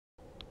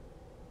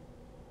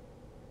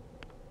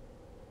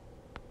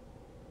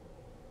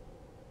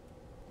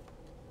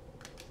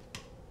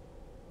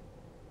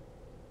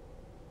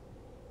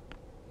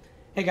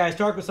Hey guys,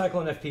 Tarek with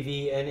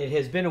RitalinFPV, and it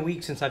has been a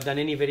week since I've done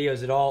any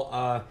videos at all.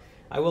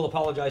 I will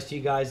apologize to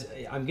you guys.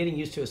 I'm getting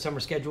used to a summer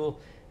schedule,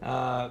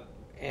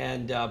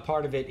 and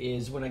part of it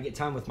is when I get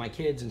time with my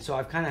kids, and so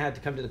I've kind of had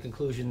to come to the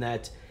conclusion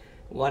that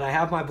when I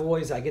have my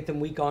boys, I get them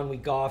week on,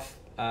 week off,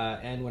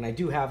 and when I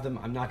do have them,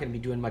 I'm not going to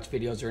be doing much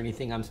videos or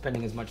anything. I'm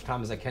spending as much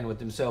time as I can with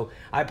them, so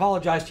I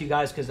apologize to you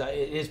guys because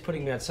it is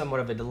putting me at somewhat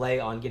of a delay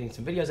on getting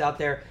some videos out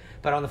there,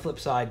 but on the flip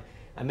side,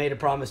 I made a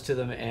promise to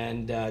them,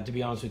 and to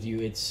be honest with you,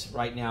 it's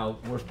right now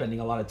we're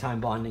spending a lot of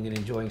time bonding and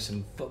enjoying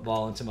some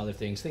football and some other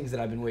things that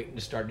I've been waiting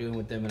to start doing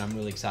with them, and I'm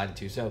really excited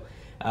to. So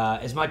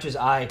as much as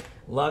I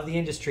love the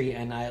industry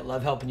and I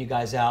love helping you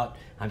guys out,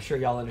 I'm sure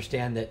y'all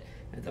understand that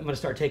I'm going to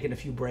start taking a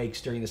few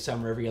breaks during the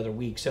summer every other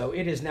week. So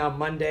it is now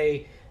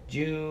Monday,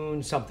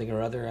 June something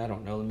or other. I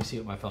don't know. Let me see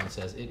what my phone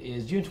says. It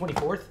is June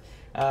 24th.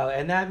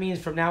 And that means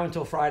from now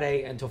until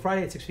Friday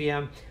at 6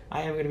 p.m.,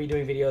 I am going to be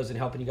doing videos and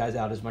helping you guys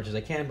out as much as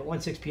I can. But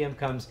once 6 p.m.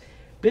 comes,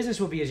 business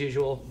will be as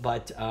usual,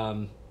 but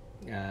I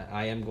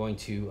am going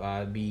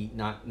to be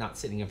not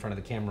sitting in front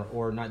of the camera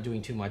or not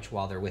doing too much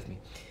while they're with me.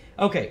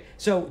 Okay,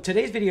 so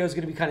today's video is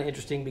going to be kind of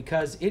interesting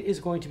because it is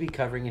going to be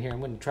covering, and here I'm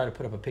going to try to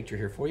put up a picture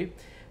here for you.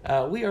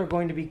 We are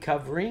going to be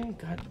covering,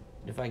 God,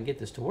 if I can get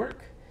this to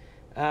work.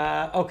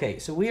 Okay,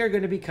 so we are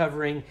going to be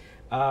covering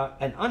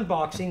an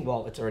unboxing,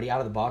 well, it's already out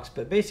of the box,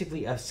 but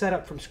basically a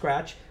setup from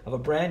scratch of a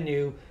brand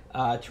new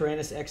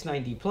Taranis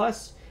X9D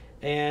Plus,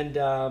 and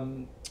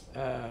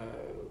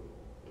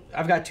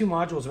I've got two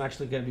modules I'm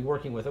actually going to be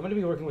working with. I'm going to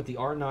be working with the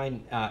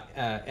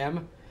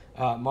R9M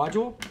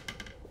module,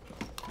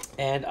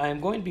 and I'm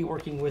going to be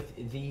working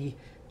with the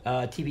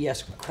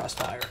TBS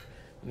Crossfire.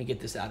 Let me get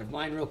this out of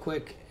mine real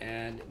quick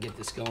and get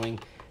this going.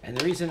 And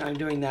the reason I'm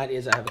doing that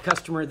is I have a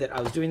customer that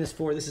I was doing this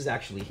for. This is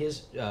actually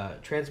his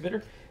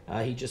transmitter.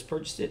 He just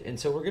purchased it, and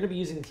so we're going to be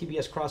using the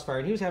TBS Crossfire,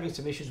 and he was having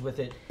some issues with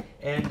it.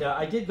 And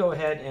I did go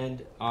ahead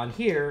and on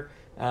here,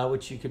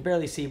 which you can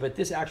barely see, but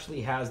this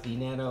actually has the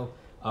Nano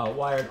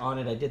wired on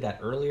it. I did that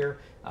earlier.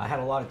 I had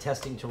a lot of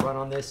testing to run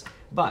on this,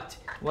 but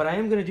what I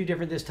am going to do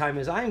different this time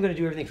is I am going to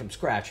do everything from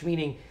scratch,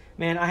 meaning,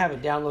 man, I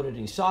haven't downloaded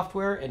any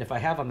software, and if I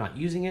have, I'm not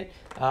using it.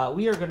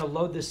 We are going to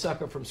load this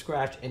sucker from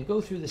scratch and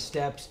go through the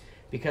steps,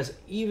 because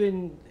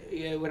even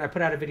when I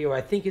put out a video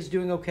I think is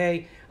doing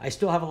okay, I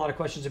still have a lot of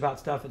questions about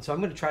stuff, and so I'm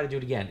going to try to do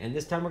it again. And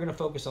this time we're going to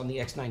focus on the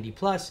X9D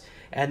Plus,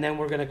 and then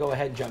we're going to go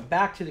ahead and jump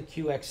back to the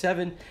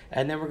QX7,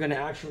 and then we're going to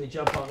actually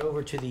jump on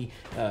over to the,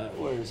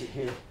 where is it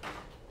here?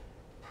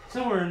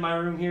 Somewhere in my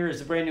room here is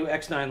the brand new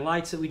X9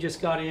 lights that we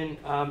just got in,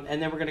 and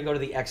then we're going to go to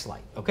the X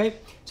light, okay?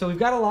 So we've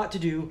got a lot to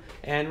do,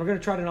 and we're going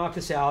to try to knock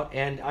this out,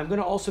 and I'm going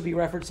to also be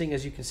referencing,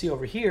 as you can see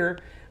over here,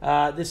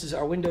 this is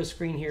our Windows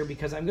screen here,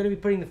 because I'm going to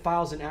be putting the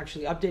files and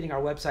actually updating our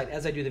website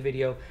as I do the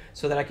video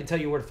so that I can tell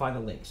you where to find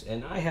the links.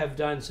 And I have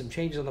done some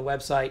changes on the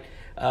website,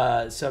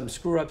 some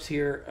screw-ups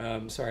here.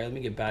 Sorry, let me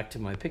get back to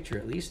my picture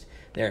at least.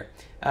 There.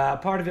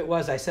 Part of it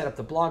was I set up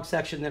the blog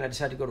section, then I just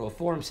had to go to a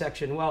forum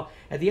section. Well,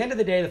 at the end of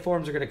the day, the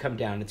forums are going to come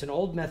down. It's an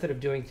old method of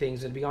doing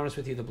things, and to be honest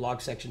with you, the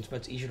blog section's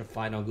much easier to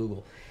find on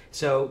Google.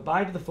 So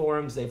bye to the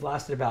forums. They've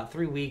lasted about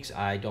 3 weeks.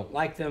 I don't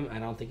like them. I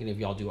don't think any of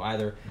y'all do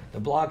either. The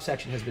blog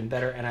section has been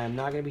better, and I am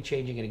not going to be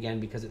changing it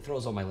again because it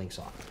throws all my links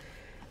off.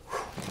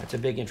 That's a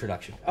big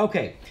introduction.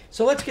 Okay,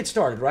 so let's get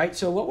started, right?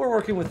 So what we're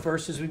working with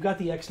first is we've got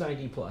the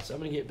X9D Plus. I'm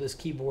going to get this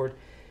keyboard.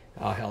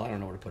 Oh, hell, I don't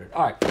know where to put it.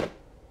 All right.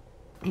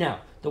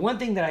 Now, the one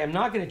thing that I am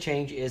not going to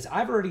change is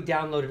I've already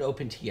downloaded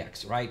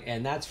OpenTX, right?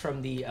 And that's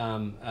from the,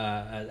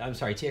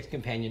 TX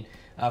Companion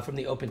from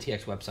the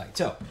OpenTX website.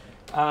 So,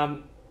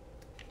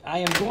 I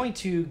am going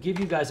to give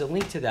you guys a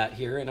link to that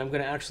here, and I'm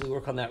going to actually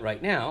work on that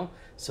right now.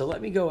 So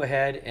let me go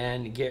ahead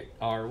and get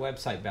our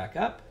website back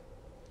up.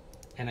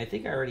 And I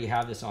think I already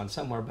have this on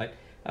somewhere, but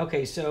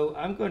okay, so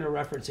I'm going to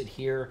reference it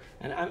here,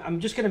 and I'm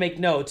just going to make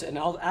notes, and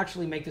I'll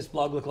actually make this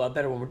blog look a lot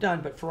better when we're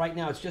done, but for right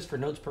now, it's just for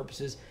notes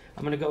purposes.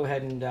 I'm going to go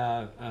ahead and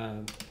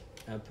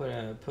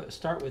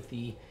start with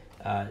the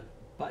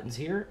buttons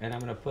here, and I'm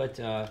going to put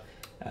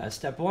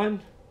step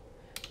 1.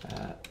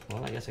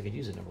 Well, I guess I could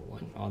use it number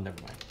 1. Oh,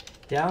 never mind.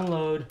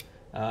 Download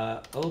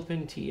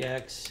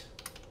OpenTX,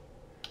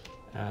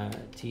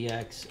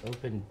 TX,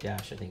 open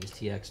dash, I think it's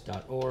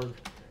tx.org,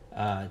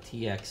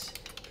 TX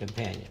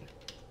Companion.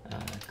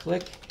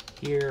 Click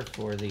here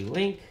for the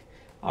link.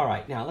 All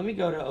right, now let me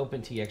go to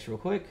OpenTX real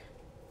quick.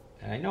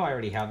 And I know I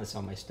already have this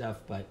on my stuff,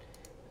 but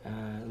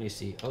let me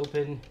see.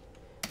 Open.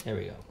 There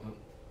we go.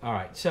 All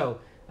right,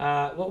 so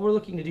what we're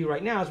looking to do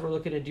right now is we're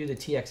looking to do the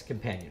TX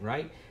Companion,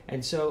 right?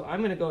 And so I'm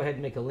going to go ahead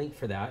and make a link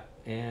for that.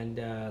 And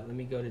let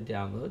me go to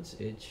downloads.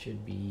 It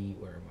should be,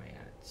 where am I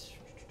at?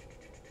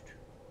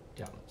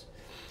 Downloads.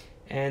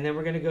 And then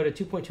we're going to go to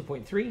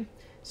 2.2.3.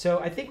 So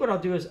I think what I'll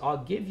do is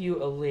I'll give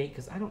you a link,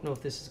 because I don't know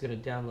if this is going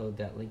to download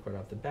that link right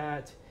off the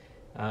bat.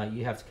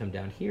 You have to come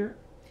down here.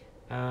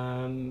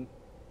 But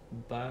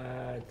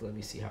let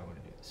me see how I want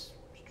to do this.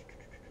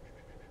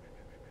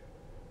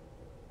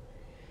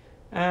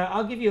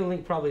 I'll give you a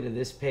link probably to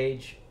this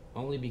page,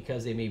 only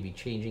because they may be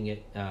changing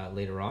it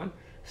later on.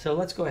 So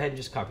let's go ahead and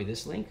just copy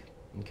this link,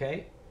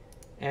 okay?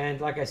 And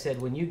like I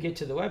said, when you get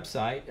to the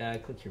website,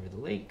 click here with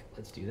the link.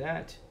 Let's do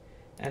that.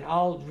 And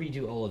I'll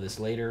redo all of this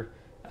later.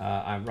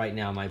 Right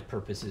now, my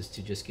purpose is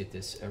to just get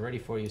this ready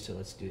for you. So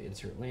let's do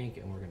insert link,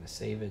 and we're going to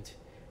save it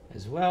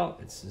as well.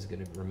 This is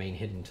going to remain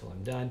hidden until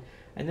I'm done.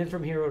 And then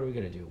from here, what are we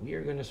going to do? We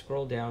are going to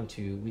scroll down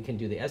to, we can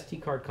do the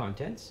SD card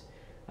contents.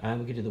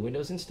 We can do the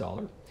Windows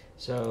installer.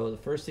 So the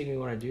first thing we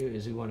want to do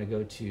is we want to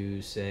go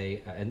to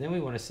say, and then we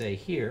want to say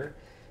here,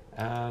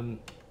 let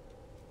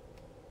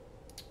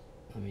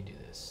me do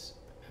this.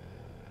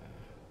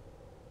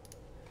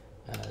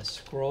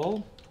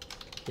 Scroll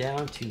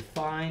down to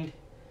find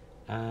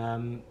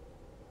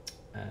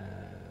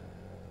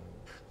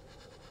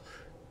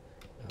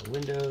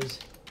Windows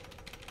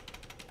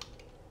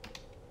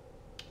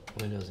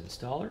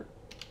installer.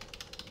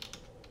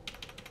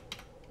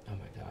 Oh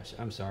my gosh,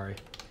 I'm sorry.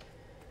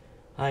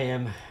 I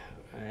am,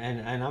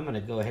 and I'm going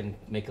to go ahead and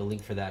make a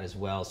link for that as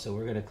well. So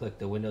we're going to click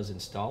the Windows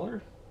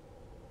installer.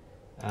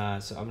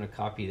 So I'm going to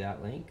copy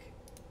that link,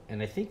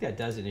 and I think that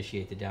does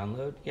initiate the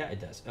download. Yeah, it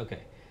does.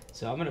 Okay,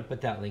 so I'm going to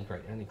put that link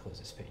right. Let me close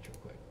this page real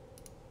quick.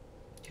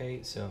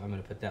 Okay, so I'm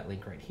going to put that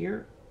link right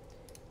here.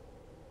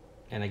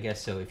 And I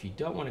guess so if you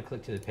don't want to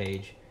click to the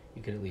page,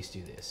 you could at least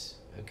do this.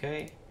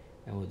 Okay,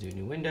 and we'll do a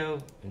new window,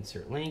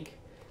 insert link,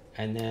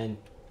 and then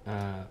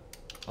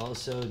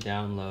also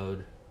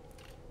download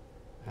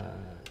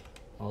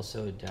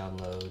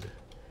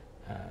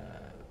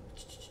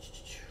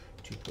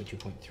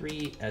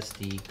 2.2.3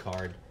 SD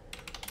card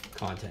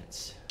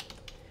contents.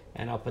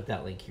 And I'll put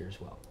that link here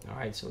as well. All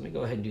right, so let me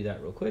go ahead and do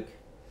that real quick.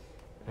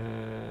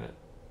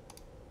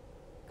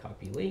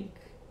 Copy link.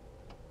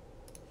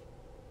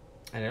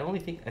 And I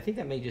think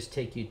that may just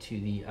take you to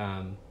the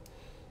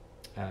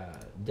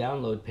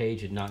download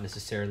page and not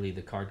necessarily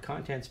the card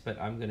contents, but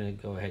I'm going to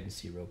go ahead and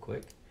see real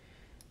quick.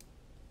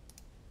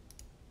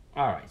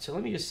 All right, so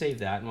let me just save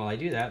that. And while I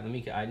do that,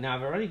 now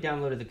I've already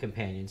downloaded the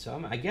companion.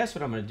 So I guess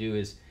what I'm going to do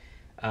is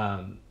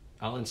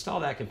I'll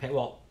install that companion.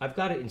 Well, I've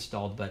got it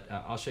installed, but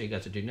I'll show you guys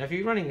what to do. Now, if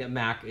you're running a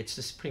Mac, it's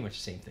just pretty much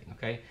the same thing,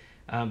 okay?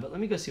 But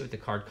let me go see what the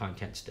card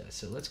contents does.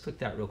 So let's click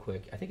that real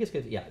quick. I think it's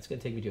good. Yeah, it's going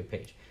to take me to a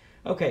page.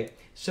 Okay,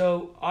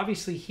 so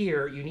obviously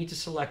here you need to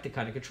select the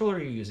kind of controller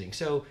you're using.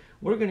 So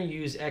we're going to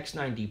use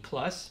X9D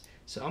Plus.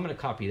 So I'm going to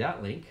copy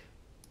that link,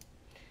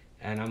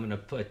 and I'm going to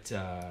put.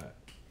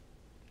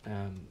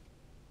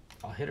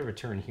 I'll hit a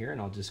return here, and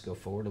I'll just go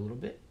forward a little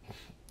bit,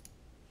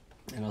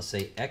 and I'll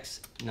say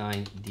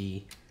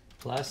X9D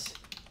Plus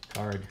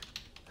card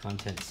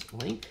contents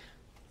link.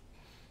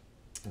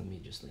 Let me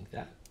just link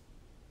that.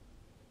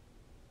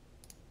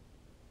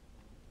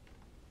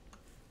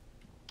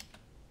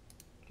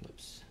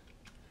 Whoops.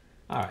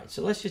 All right,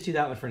 so let's just do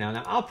that one for now.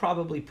 Now, I'll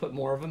probably put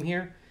more of them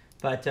here,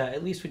 but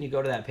at least when you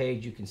go to that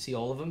page, you can see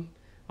all of them.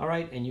 All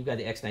right, and you've got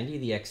the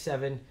X9D, the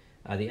X7,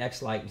 the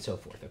X Lite, and so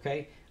forth,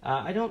 okay?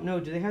 I don't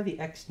know, do they have the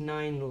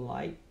X9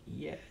 Lite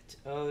yet?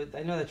 Oh,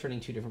 I know that's running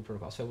two different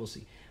protocols, so we'll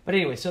see. But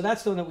anyway, so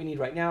that's the one that we need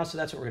right now, so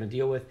that's what we're going to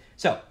deal with.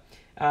 So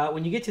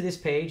when you get to this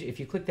page, if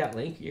you click that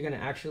link, you're going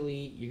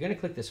to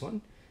click this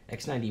one,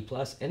 X9D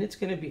Plus, and it's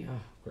going to be,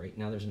 oh, great,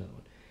 now there's another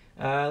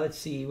one. Let's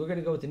see, we're going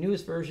to go with the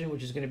newest version,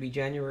 which is going to be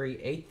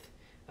January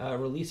 8th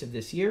release of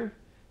this year.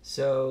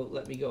 So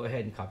let me go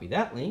ahead and copy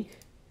that link,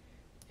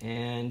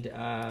 and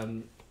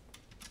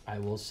I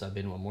will sub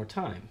in one more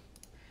time.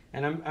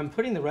 And I'm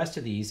putting the rest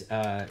of these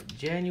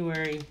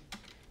January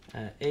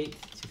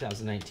 8th,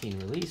 2019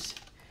 release.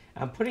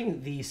 I'm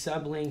putting the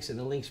sublinks and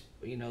the links,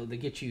 you know, that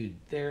get you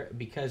there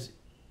because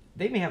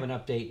they may have an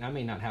update and I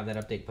may not have that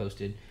update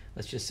posted,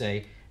 let's just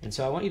say. And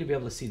so I want you to be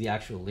able to see the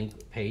actual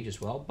link page as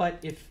well. But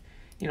if,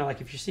 you know,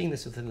 like if you're seeing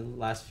this within the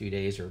last few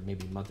days or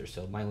maybe a month or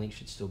so, my link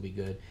should still be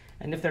good.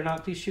 And if they're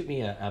not, please shoot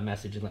me a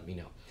message and let me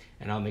know.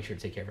 And I'll make sure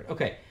to take care of it.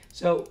 Okay,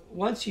 so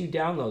once you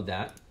download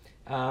that,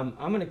 I'm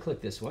going to click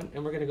this one,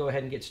 and we're going to go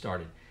ahead and get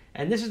started.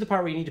 And this is the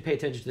part where you need to pay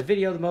attention to the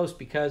video the most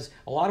because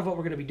a lot of what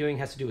we're going to be doing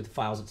has to do with the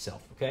files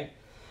itself, okay?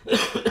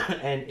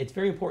 And it's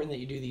very important that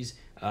you do these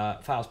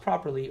files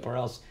properly or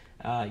else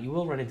you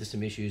will run into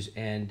some issues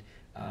and,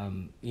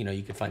 you know,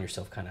 you could find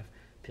yourself kind of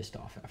pissed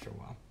off after a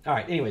while. All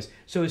right, anyways,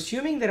 so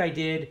assuming that I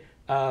did...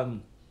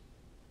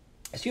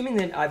 assuming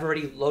that I've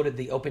already loaded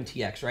the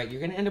OpenTX, right? You're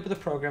going to end up with a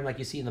program like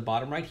you see in the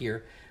bottom right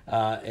here,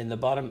 in the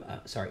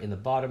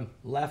bottom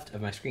left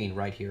of my screen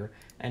right here.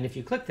 And if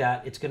you click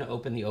that, it's going to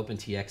open the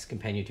OpenTX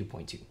Companion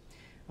 2.2.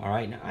 All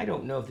right. Now I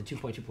don't know if the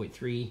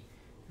 2.2.3,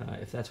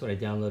 if that's what I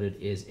downloaded,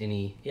 is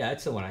any. Yeah,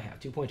 it's the one I have,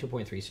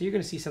 2.2.3. So you're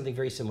going to see something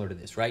very similar to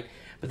this, right?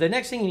 But the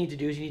next thing you need to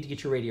do is you need to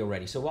get your radio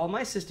ready. So while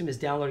my system is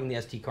downloading the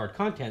SD card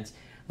contents,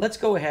 let's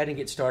go ahead and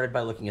get started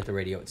by looking at the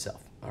radio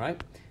itself. All right.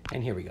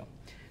 And here we go.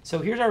 So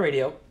here's our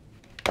radio.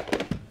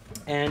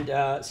 And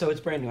so it's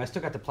brand new. I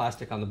still got the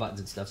plastic on the buttons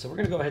and stuff. So we're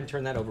going to go ahead and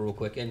turn that over real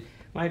quick. And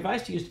my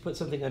advice to you is to put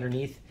something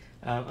underneath.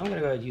 I'm going to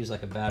go ahead and use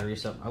like a battery or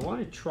something. I want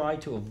to try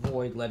to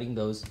avoid letting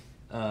those,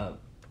 well,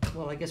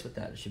 I guess with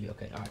that it should be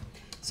okay. All right.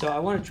 So I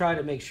want to try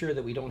to make sure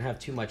that we don't have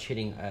too much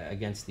hitting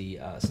against the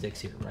sticks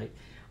here, right?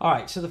 All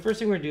right. So the first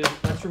thing we're going to do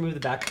is let's remove the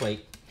back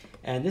plate.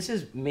 And this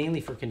is mainly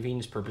for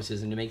convenience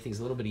purposes and to make things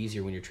a little bit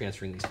easier when you're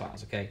transferring these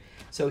files, okay?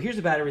 So here's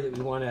the battery that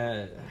we want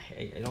to,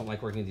 I don't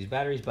like working with these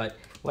batteries, but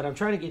what I'm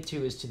trying to get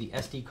to is to the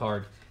SD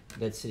card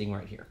that's sitting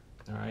right here,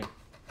 all right?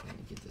 Let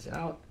me get this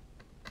out.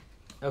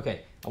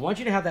 Okay, I want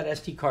you to have that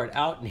SD card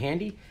out and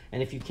handy,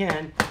 and if you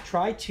can,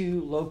 try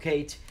to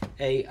locate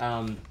a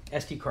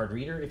SD card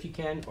reader if you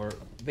can, or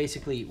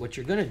basically what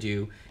you're gonna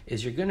do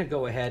is you're gonna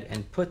go ahead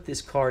and put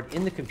this card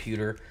in the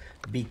computer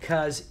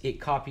because it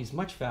copies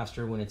much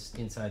faster when it's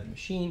inside the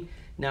machine.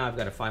 Now I've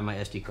got to find my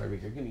SD card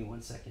reader. Give me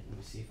 1 second, let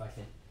me see if I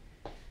can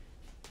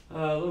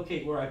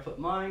locate where I put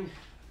mine.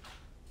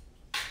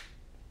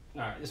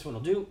 All right, this one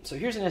will do. So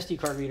here's an SD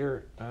card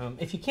reader.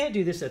 If you can't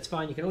do this, that's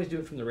fine. You can always do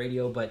it from the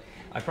radio, but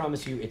I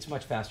promise you it's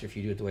much faster if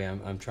you do it the way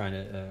I'm trying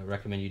to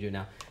recommend you do it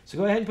now. So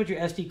go ahead and put your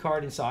SD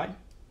card inside,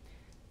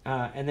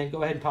 and then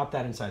go ahead and pop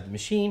that inside the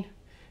machine.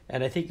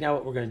 And I think now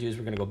what we're going to do is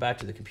we're going to go back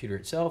to the computer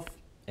itself,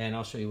 and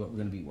I'll show you what we're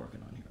going to be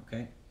working on here,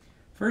 okay?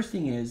 First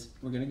thing is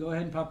we're going to go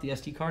ahead and pop the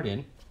SD card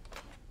in,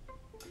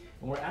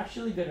 and we're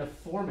actually going to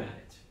format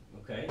it,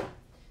 okay?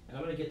 And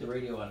I'm going to get the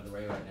radio out of the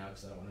way right now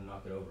because I don't want to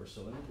knock it over,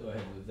 so let me go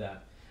ahead and move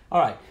that. All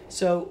right,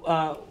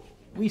 so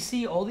we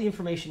see all the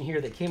information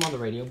here that came on the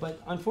radio, but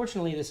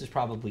unfortunately this is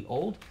probably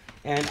old,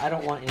 and I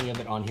don't want any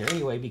of it on here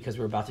anyway because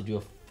we're about to do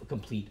a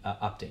complete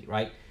update,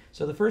 right?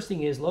 So the first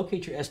thing is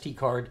locate your SD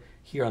card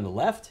here on the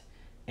left,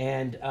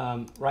 and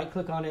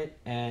right-click on it,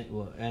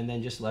 and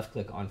then just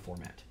left-click on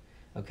Format.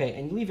 Okay,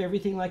 and leave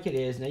everything like it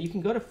is. Now you can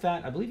go to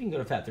FAT, I believe you can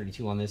go to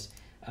FAT32 on this,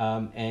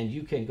 and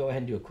you can go ahead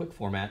and do a quick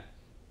format.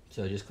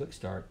 So just click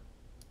Start.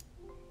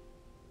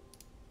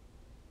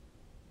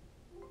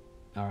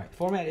 All right,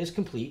 format is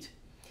complete.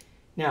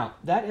 Now,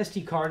 that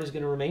SD card is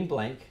going to remain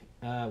blank.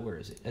 Where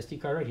is it? SD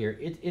card right here.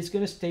 It's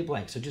going to stay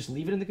blank. So just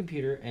leave it in the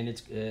computer and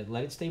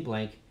let it stay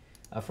blank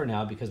for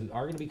now because we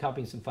are going to be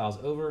copying some files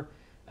over.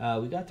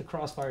 We got the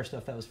Crossfire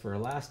stuff. That was for our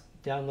last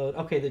download.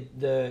 Okay,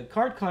 the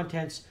card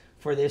contents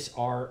for this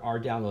are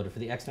downloaded for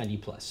the X9D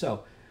Plus.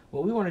 So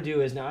what we want to do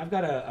is now I've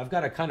got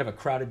a kind of a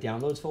crowded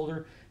downloads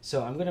folder.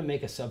 So I'm going to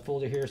make a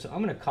subfolder here. So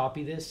I'm going to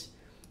copy this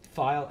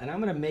file and I'm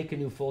going to make a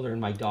new folder in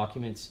my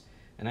documents.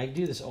 And I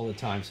do this all the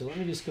time. So let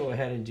me just go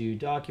ahead and do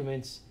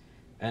documents,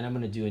 and I'm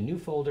going to do a new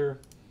folder,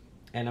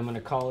 and I'm going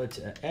to call it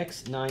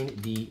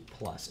X9D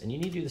Plus. And you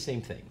need to do the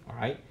same thing, all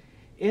right?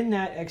 In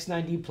that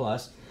X9D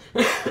Plus,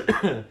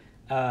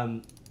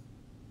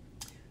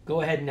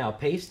 go ahead and now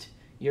paste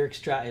your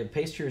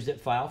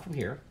zip file from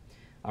here,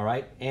 all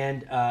right?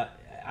 And I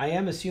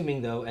am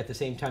assuming, though, at the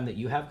same time that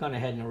you have gone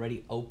ahead and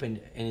already opened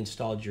and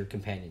installed your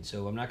companion.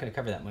 So I'm not going to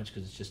cover that much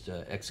because it's just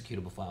an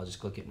executable file. Just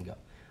click it and go.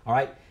 All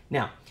right,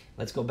 now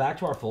let's go back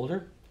to our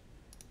folder,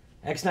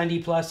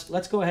 X9D Plus.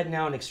 Let's go ahead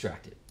now and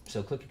extract it.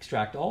 So click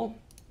Extract All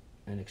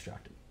and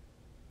extract them.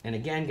 And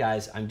again,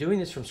 guys, I'm doing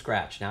this from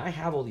scratch. Now I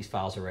have all these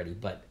files already,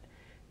 but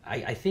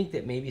I think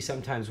that maybe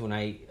sometimes when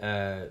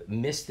I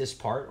miss this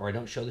part or I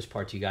don't show this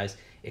part to you guys,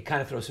 it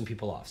kind of throws some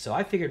people off. So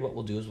I figured what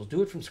we'll do is we'll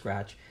do it from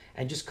scratch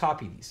and just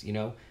copy these, you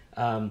know,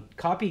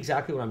 copy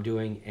exactly what I'm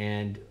doing.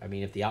 And I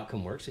mean, if the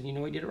outcome works, then you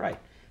know I did it right.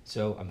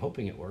 So I'm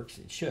hoping it works.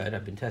 It should.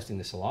 I've been testing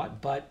this a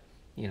lot, but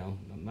you know,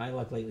 my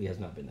luck lately has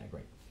not been that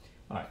great.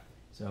 All right,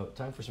 so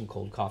time for some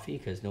cold coffee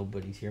because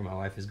nobody's here. My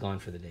wife is gone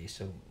for the day,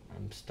 so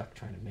I'm stuck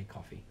trying to make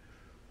coffee.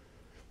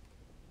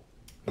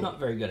 I'm not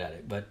very good at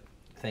it, but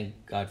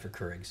thank God for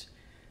Keurigs.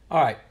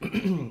 All right,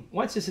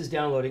 once this is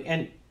downloading,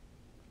 and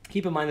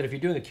keep in mind that if you're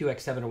doing a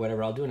QX7 or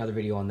whatever, I'll do another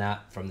video on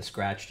that from the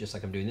scratch, just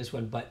like I'm doing this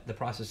one, but the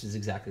process is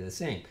exactly the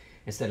same.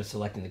 Instead of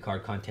selecting the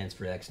card contents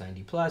for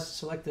X9D Plus,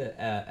 select the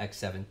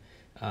X7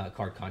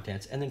 card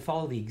contents, and then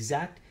follow the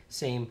exact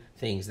same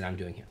things that I'm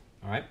doing here,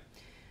 all right?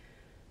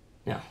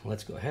 Now,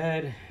 let's go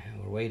ahead.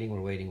 We're waiting.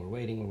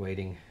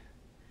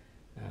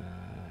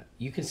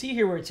 You can see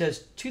here where it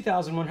says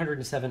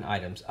 2,107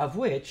 items, of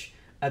which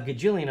a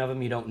gajillion of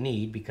them you don't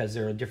need because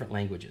they're different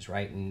languages,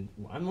 right? And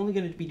I'm only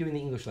going to be doing the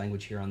English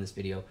language here on this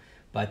video,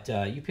 but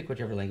you pick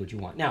whichever language you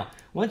want. Now,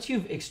 once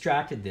you've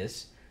extracted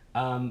this,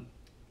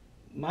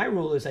 my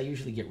rule is I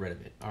usually get rid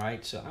of it, all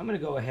right? So I'm going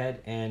to go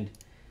ahead and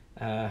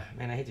man,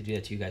 I hate to do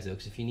that to you guys though,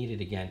 because if you need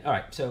it again. All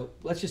right, so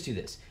let's just do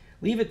this.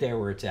 Leave it there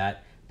where it's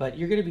at, but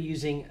you're going to be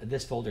using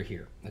this folder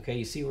here, okay?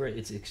 You see where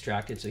it's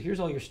extracted. So here's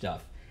all your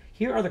stuff.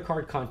 Here are the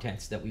card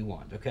contents that we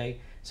want, okay?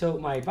 So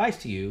my advice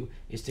to you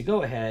is to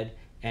go ahead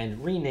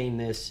and rename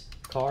this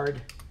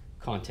card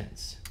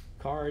contents.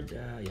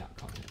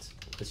 Contents.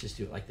 Let's just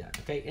do it like that,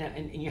 okay?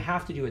 And you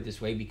have to do it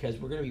this way because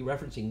we're going to be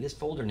referencing this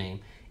folder name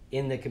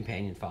in the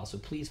companion file. So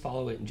please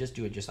follow it and just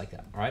do it just like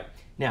that, all right?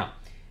 Now,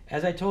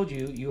 as I told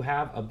you, you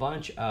have a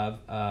bunch of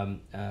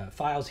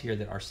files here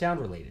that are sound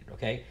related,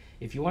 okay?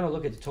 If you want to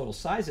look at the total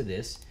size of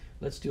this,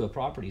 let's do a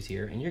properties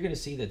here, and you're going to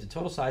see that the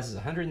total size is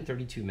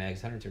 132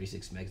 megs,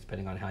 136 megs,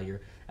 depending on how you're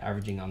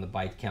averaging on the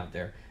byte count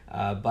there.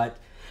 But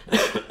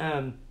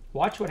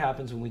watch what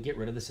happens when we get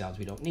rid of the sounds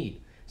we don't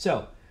need.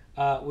 So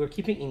we're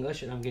keeping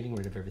English, and I'm getting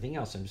rid of everything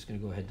else. I'm just going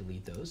to go ahead and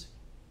delete those.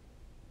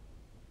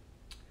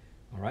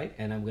 All right,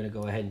 and I'm going to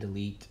go ahead and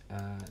delete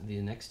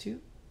the next two.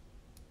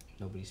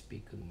 nobody's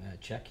speaking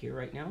Czech here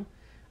right now.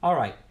 All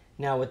right,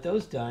 now with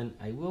those done,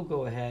 I will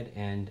go ahead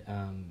and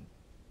let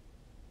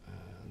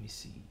me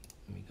see.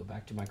 Let me go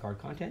back to my card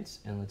contents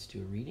and let's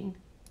do a reading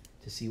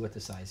to see what the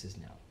size is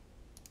now.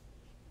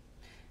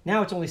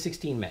 Now it's only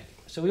 16 meg.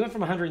 So we went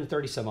from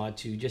 130 some odd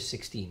to just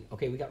 16.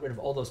 Okay, we got rid of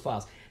all those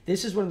files.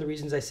 This is one of the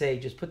reasons I say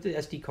just put the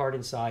SD card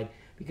inside,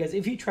 because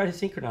if you try to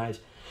synchronize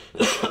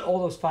all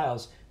those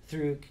files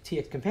through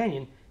TX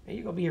Companion,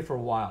 you're gonna be here for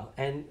a while.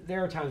 And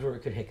there are times where it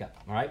could hiccup,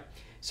 all right?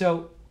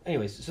 So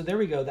anyways, so there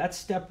we go. That's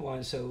step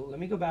one. So let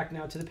me go back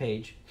now to the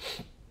page.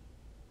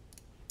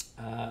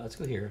 Let's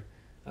go here.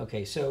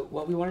 Okay, so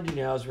what we want to do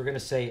now is we're going to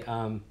say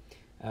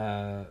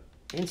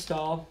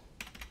install,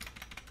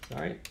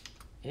 sorry,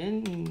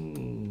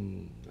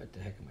 what the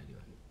heck am I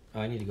doing? Oh,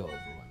 I need to go over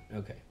one.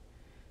 Okay,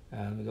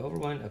 let me go over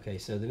one. Okay,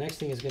 so the next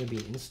thing is going to be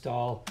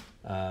install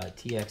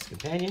TX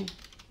Companion.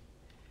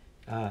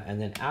 And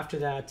then after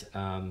that,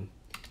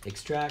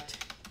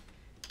 extract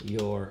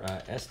your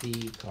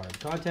SD card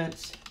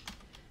contents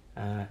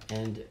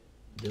and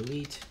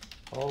delete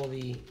all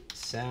the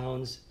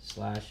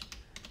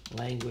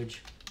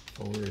sounds/language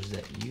folders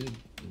that you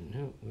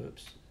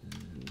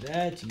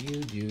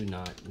do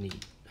not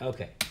need.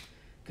 Okay,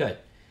 good.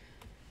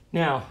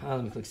 Now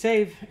let me click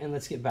save and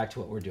let's get back to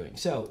what we're doing.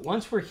 So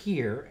once we're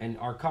here and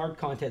our card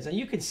contents, and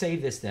you can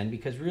save this then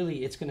because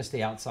really it's going to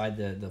stay outside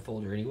the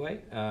folder anyway,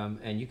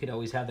 and you can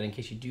always have that in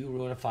case you do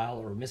ruin a file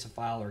or miss a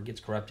file or it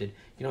gets corrupted.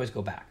 You can always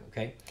go back.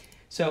 Okay,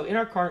 so in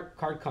our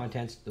card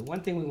contents, the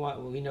one thing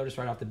we notice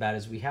right off the bat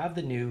is we have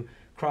the new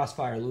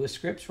Crossfire Lewis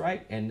scripts,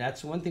 right? And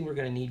that's one thing we're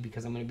going to need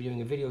because I'm going to be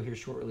doing a video here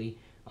shortly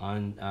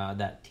on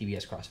that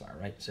TBS Crossfire,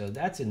 right? So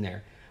that's in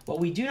there. What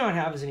we do not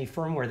have is any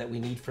firmware that we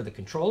need for the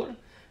controller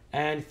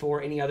and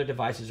for any other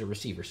devices or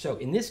receivers. So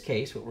in this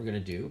case, what we're going to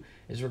do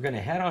is we're going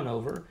to head on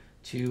over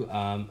to,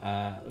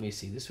 let me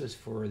see, this was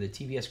for the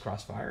TBS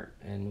Crossfire,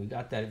 and we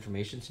got that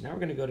information. So now we're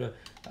going to go to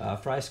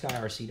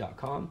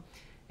FrySkyRC.com,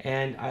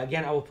 and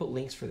again, I will put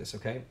links for this,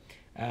 okay?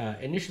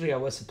 Initially, I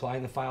was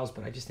supplying the files,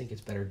 but I just think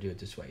it's better to do it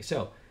this way.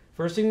 So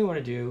first thing we want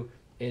to do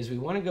is we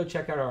want to go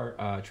check out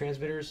our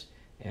transmitters,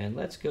 and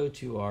let's go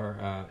to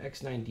our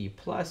X9D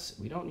Plus.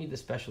 We don't need the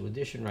special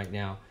edition right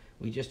now.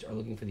 We just are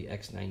looking for the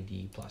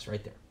X9D Plus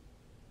right there.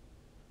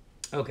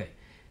 Okay,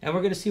 and we're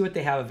going to see what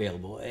they have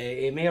available.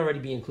 It may already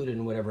be included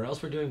in whatever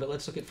else we're doing, but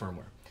let's look at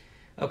firmware.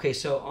 Okay,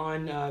 so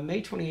on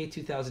May 28,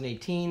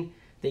 2018,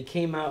 they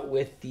came out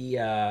with the,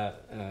 let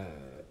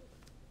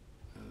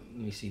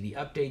me see, the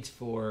updates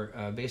for,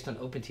 based on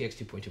OpenTX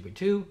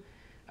 2.2.2,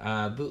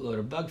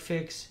 bootloader bug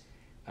fix.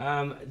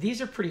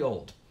 These are pretty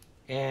old,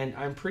 and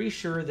I'm pretty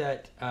sure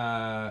that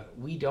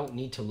we don't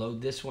need to load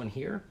this one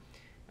here.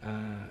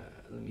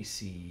 Let me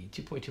see,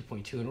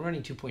 2.2.2, and we're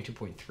running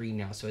 2.2.3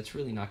 now, so it's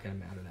really not going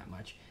to matter that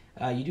much.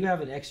 You do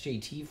have an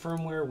XJT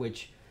firmware,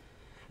 which,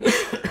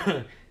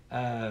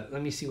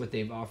 let me see what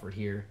they've offered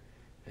here.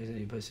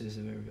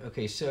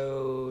 Okay,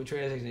 so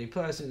X9D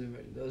Plus,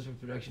 those are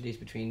production dates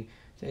between,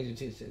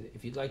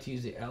 if you'd like to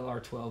use the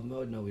LR12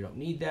 mode, no, we don't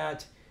need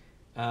that.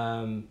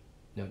 No.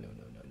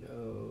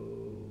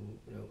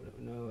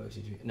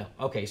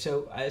 Okay,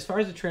 so as far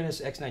as the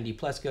Tranis X9D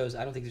Plus goes,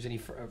 I don't think there's any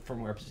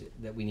firmware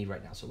that we need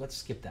right now, so let's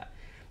skip that.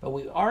 But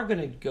what we are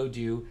going to go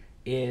do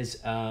is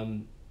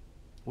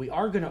we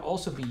are going to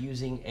also be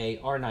using a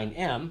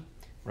R9M,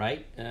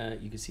 right?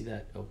 You can see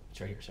that. Oh, it's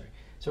right here, sorry.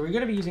 So we're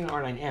going to be using an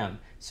R9M.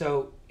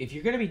 So if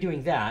you're going to be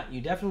doing that,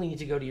 you definitely need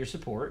to go to your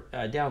support,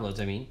 downloads,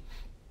 I mean.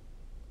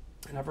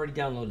 And I've already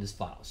downloaded this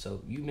file,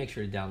 so you make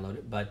sure to download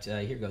it. But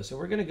here goes. So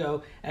we're going to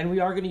go, and we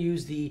are going to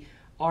use the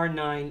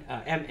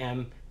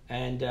R9M,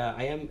 and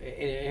I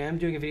am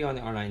doing a video on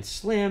the R9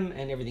 Slim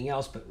and everything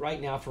else. But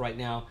for right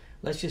now,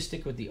 let's just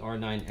stick with the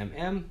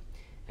R9M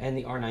and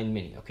the R9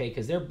 Mini, okay?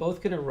 Because they're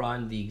both going to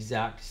run the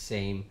exact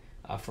same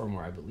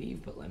firmware, I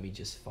believe. But let me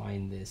just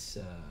find this.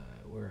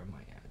 Where am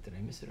I at? Did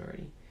I miss it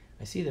already?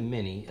 I see the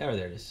Mini. Oh,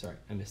 there it is. Sorry,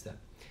 I missed that.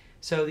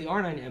 So the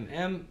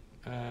R9M.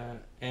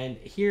 And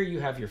here you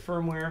have your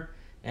firmware,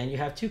 and you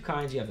have two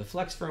kinds. You have the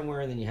flex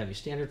firmware, and then you have your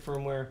standard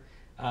firmware.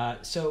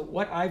 So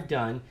what I've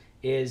done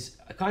is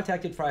I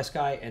contacted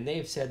FrySky, and they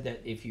have said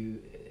that if you,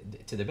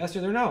 to the best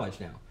of their knowledge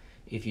now,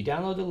 if you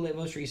download the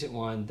most recent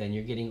one, then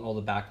you're getting all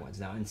the back ones.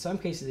 Now, in some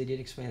cases, they did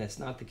explain that's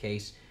not the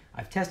case.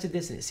 I've tested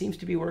this, and it seems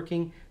to be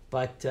working,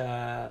 but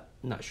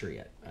not sure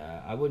yet.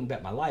 I wouldn't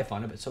bet my life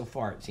on it, but so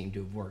far it seemed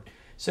to have worked.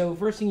 So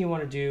first thing you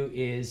want to do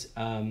is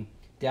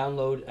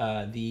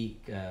download the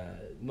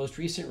most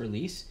recent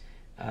release,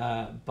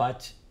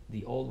 but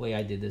the old way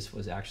I did this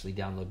was actually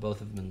download both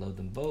of them and load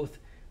them both.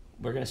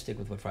 We're going to stick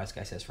with what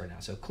FrySky says for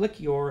now. So click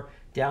your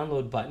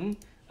download button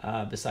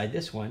beside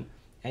this one,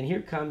 and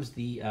here comes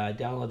the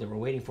download that we're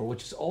waiting for,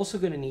 which is also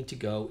going to need to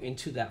go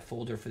into that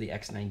folder for the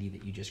X9D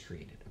that you just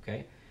created,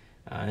 okay?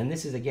 And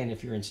this is, again,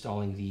 if you're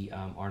installing the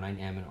R9M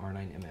and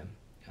R9M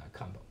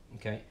combo,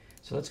 okay?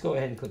 So let's go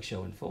ahead and click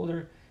Show in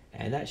Folder,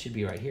 and that should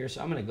be right here.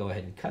 So I'm going to go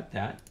ahead and cut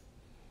that.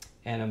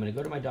 And I'm going to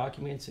go to my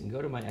documents and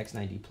go to my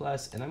X9D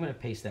Plus, and I'm going to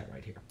paste that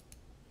right here.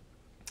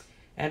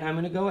 And I'm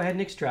going to go ahead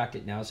and extract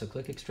it now. So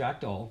click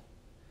Extract All.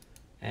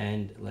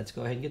 And let's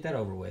go ahead and get that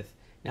over with.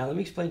 Now let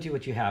me explain to you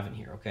what you have in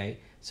here, okay?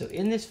 So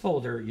in this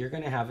folder, you're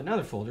going to have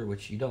another folder,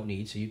 which you don't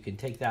need, so you can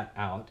take that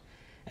out.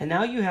 And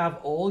now you have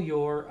all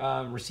your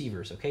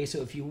receivers, okay?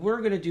 So if you were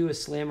going to do a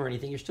SLIM or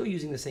anything, you're still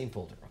using the same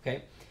folder,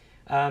 okay?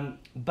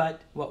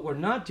 But what we're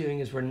not doing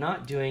is we're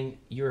not doing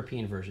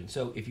European version.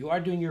 So if you are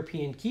doing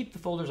European, keep the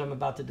folders I'm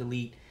about to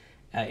delete.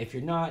 If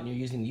you're not and you're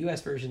using the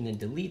US version, then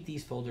delete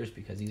these folders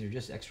because these are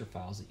just extra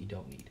files that you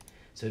don't need.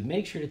 So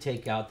make sure to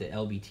take out the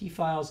LBT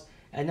files.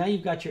 And now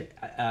you've got your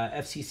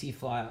FCC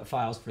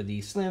files for the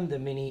SLIM, the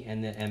Mini,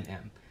 and the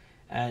MM.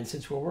 And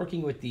since we're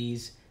working with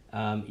these,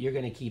 you're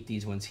going to keep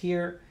these ones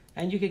here.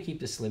 And you can keep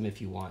the SLIM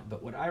if you want.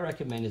 But what I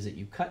recommend is that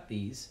you cut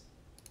these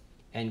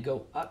and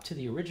go up to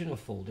the original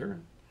folder,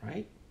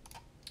 right?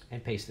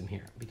 And paste them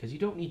here. Because you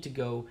don't need to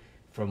go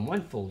from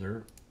one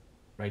folder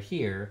right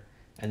here,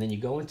 and then you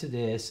go into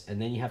this,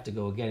 and then you have to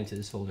go again into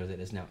this folder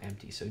that is now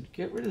empty. So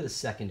get rid of the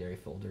secondary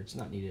folder. It's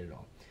not needed at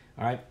all.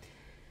 All right.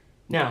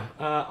 Now,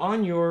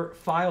 on your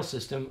file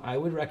system, I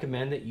would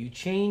recommend that you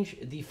change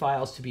the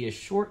files to be as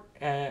short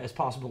as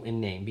possible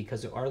in name,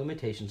 because there are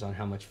limitations on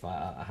how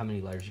many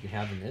letters you can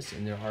have in this,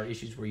 and there are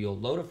issues where you'll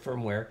load a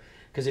firmware,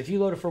 because if you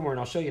load a firmware, and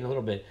I'll show you in a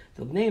little bit,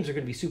 the names are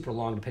going to be super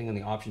long depending on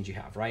the options you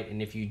have, right?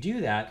 And if you do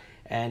that,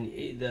 and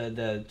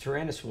the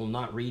Tyrannus will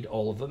not read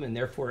all of them, and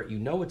therefore you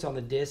know it's on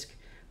the disk,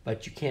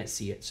 but you can't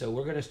see it. So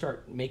we're going to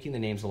start making the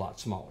names a lot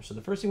smaller. So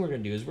the first thing we're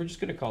going to do is we're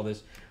just going to call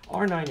this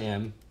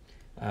R9M.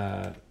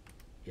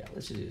 Yeah,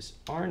 let's do this.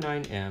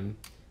 R9M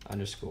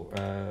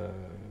underscore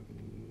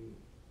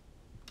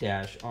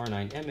dash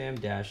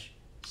R9MM dash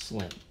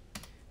slim.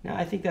 Now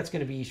I think that's going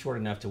to be short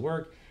enough to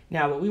work.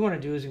 Now what we want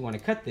to do is we want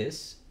to cut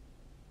this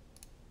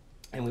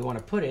and we want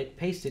to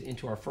paste it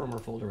into our firmware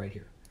folder right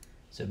here.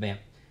 So bam,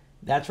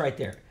 that's right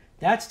there.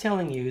 That's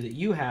telling you that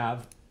you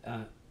have,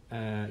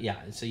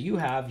 so you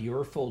have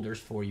your folders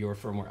for your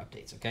firmware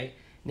updates, okay?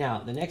 Now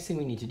the next thing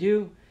we need to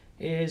do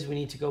is we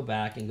need to go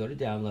back and go to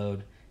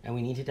download. And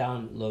we need to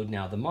download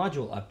now the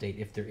module update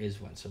if there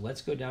is one. So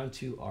let's go down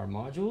to our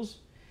modules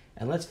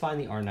and let's find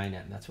the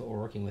R9M. That's what we're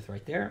working with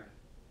right there.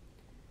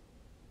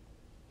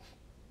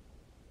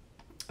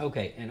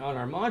 Okay, and on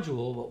our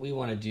module, what we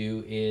want to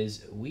do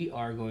is we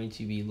are going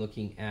to be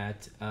looking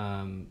at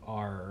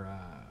our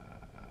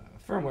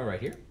firmware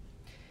right here.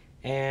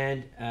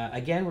 And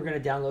again, we're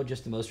going to download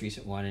just the most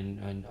recent one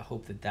and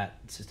hope that that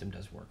system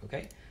does work,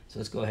 okay? So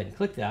let's go ahead and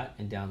click that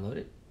and download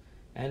it.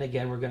 And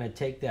again, we're going to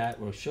take that,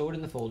 we'll show it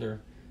in the folder,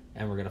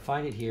 and we're going to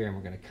find it here, and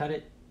we're going to cut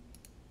it,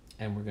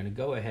 and we're going to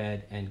go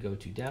ahead and go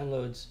to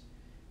downloads,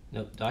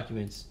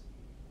 documents,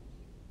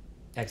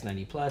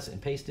 X9D Plus, and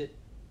paste it,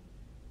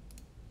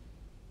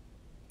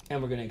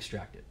 and we're going to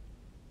extract it.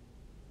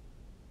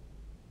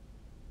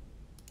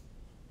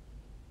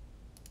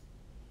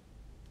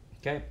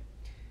 Okay,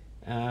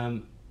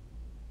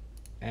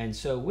 and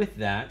so with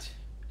that,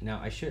 now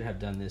I should have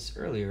done this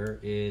earlier,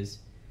 is,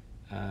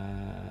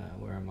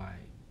 where am I?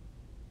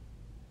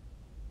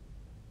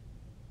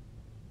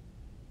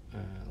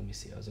 Let me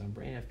see, I was on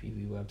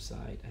BrainFPV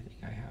website. I think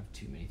I have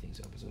too many things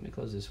open. So let me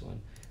close this one.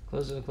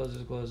 Close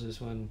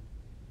this one.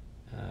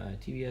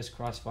 TBS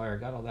Crossfire,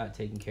 got all that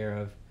taken care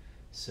of.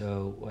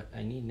 So what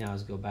I need now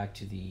is go back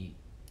to the,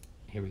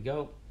 here we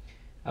go.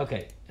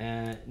 Okay,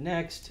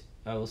 next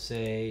I will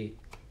say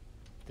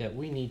that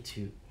we need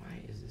to,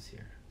 why is this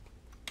here?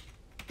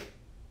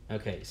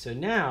 Okay, so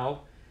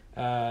now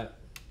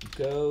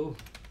go,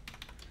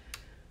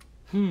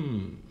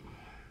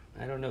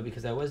 I don't know,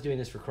 because I was doing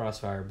this for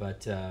Crossfire,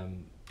 but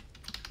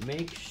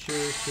make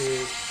sure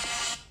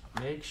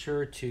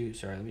to,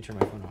 sorry, let me turn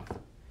my phone off.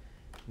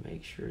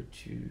 Make sure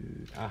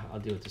to, I'll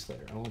deal with this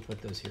later. I won't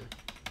put those here.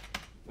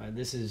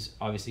 This is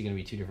obviously going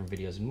to be two different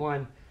videos in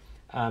one,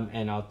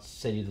 and I'll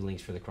send you the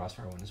links for the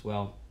Crossfire one as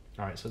well.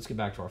 All right, so let's get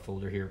back to our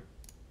folder here.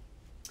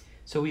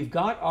 So we've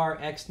got our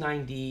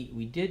X9D,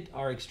 we did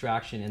our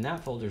extraction, and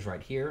that folder's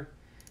right here.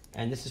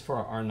 And this is for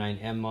our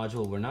R9M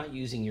module. We're not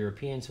using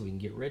European, so we can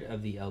get rid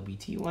of the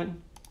LBT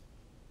one.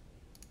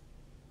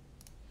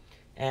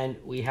 And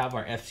we have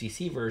our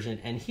FCC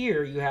version. And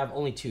here you have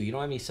only two. You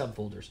don't have any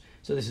subfolders.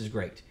 So this is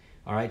great.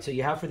 All right, so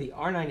you have for the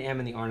R9M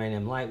and the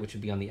R9M Lite, which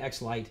would be on the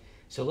X Lite.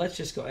 So let's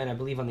just go, and I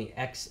believe on the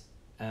X,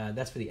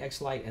 that's for the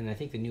X Lite, and I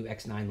think the new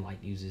X9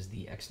 Lite uses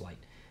the X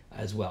Lite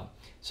as well.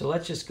 So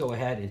let's just go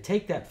ahead and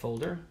take that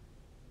folder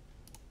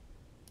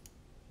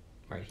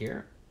right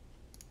here.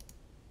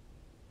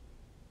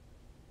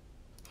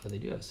 Oh, they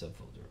do have a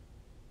subfolder.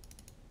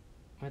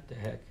 What the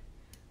heck?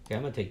 Okay,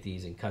 I'm going to take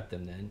these and cut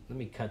them then. Let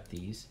me cut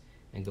these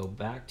and go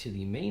back to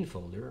the main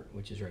folder,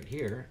 which is right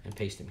here, and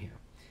paste them here.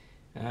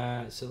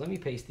 So let me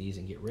paste these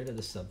and get rid of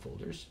the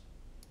subfolders.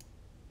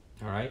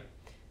 All right.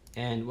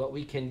 And what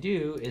we can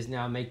do is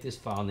now make this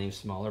file name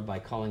smaller by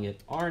calling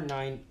it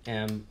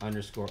R9M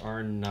underscore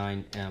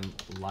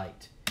R9M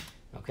Lite.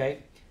 Okay.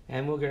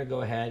 And we're going to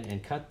go ahead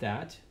and cut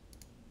that.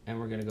 And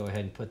we're going to go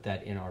ahead and put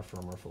that in our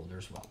firmware folder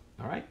as well.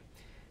 All right.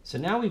 So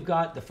now we've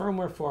got the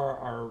firmware for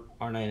our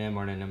R9M,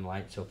 R9M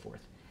Lite, so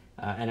forth.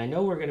 And I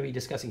know we're going to be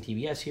discussing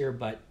TBS here,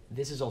 but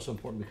this is also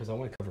important because I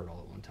want to cover it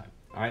all at one time.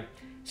 All right.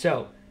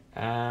 So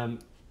I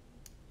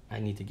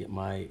need to get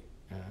my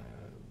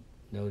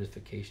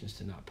notifications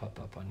to not pop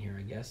up on here,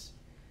 I guess,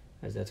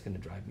 as that's going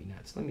to drive me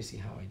nuts. Let me see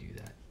how I do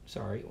that.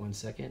 Sorry, 1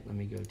 second. Let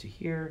me go to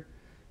here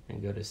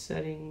and go to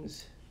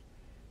settings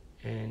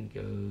and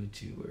go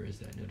to, where is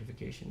that?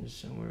 Notifications,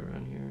 somewhere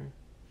around here.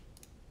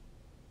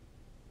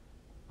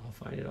 I'll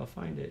find it. I'll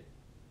find it.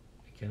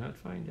 I cannot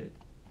find it.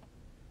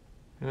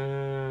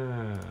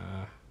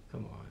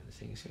 Come on. This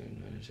thing's going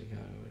to manage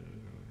account.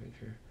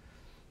 Picture.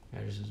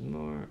 Addresses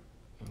more.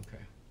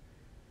 Okay.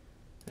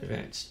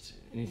 Advanced.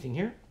 Anything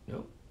here?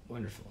 Nope.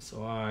 Wonderful.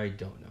 So I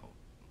don't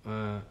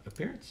know.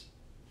 Appearance?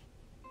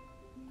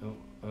 Oh,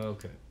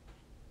 okay.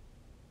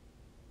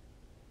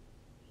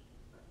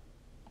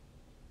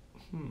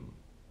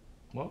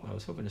 Well, I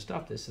was hoping to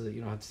stop this so that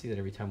you don't have to see that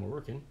every time we're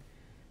working.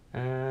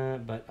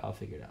 But I'll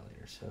figure it out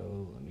later. So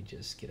let me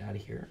just get out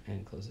of here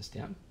and close this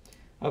down.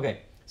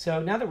 Okay,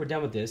 so now that we're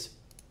done with this,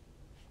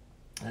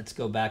 let's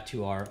go back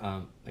to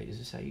our, wait, is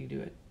this how you do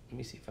it? Let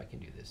me see if I can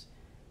do this.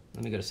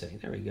 Let me go to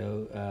settings. There we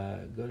go.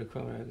 Go to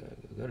Chrome,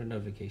 go to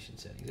notification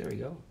settings. There we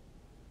go.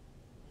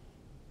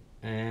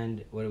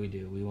 And what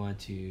do? We want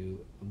to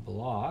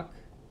block.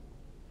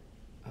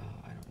 I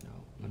don't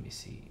know. Let me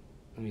see.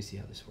 Let me see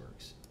how this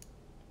works.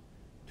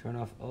 Turn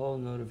off all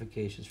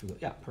notifications for,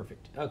 yeah,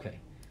 perfect. Okay,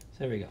 so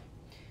there we go.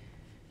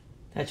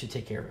 That should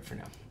take care of it for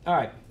now. All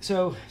right,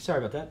 so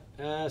sorry about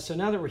that. So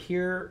now that we're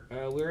here,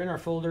 we're in our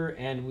folder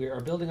and we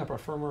are building up our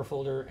firmware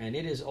folder and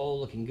it is all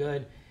looking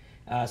good.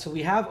 So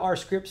we have our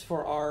scripts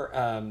for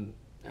our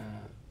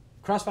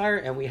Crossfire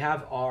and we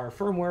have our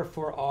firmware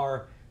for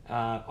our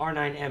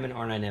R9M and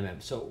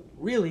R9M-and. So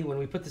really, when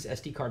we put this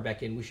SD card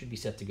back in, we should be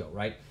set to go,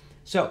 right?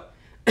 So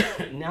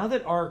now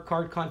that our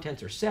card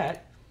contents are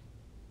set,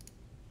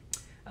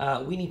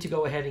 we need to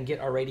go ahead and get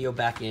our radio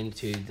back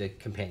into the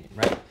companion,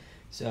 right?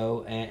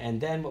 So, and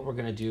then what we're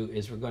going to do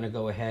is we're going to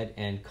go ahead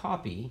and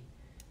copy.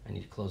 I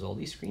need to close all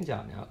these screens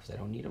out now because I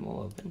don't need them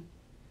all open.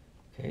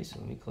 Okay, so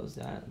let me close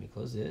that. Let me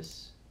close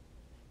this.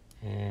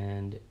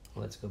 And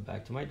let's go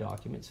back to my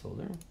documents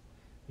folder.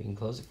 We can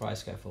close the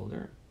FlySky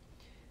folder.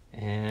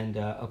 And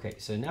okay,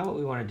 so now what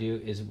we want to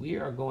do is we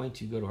are going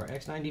to go to our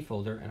X9D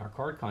folder and our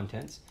card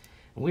contents.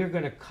 And we are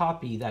going to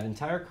copy that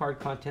entire card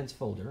contents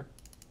folder,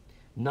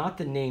 not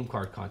the name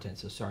card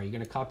contents. So sorry, you're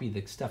going to copy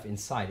the stuff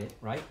inside it,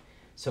 right?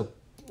 So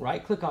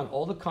right click on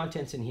all the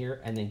contents in here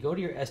and then go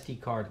to your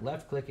SD card,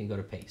 left click and go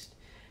to paste.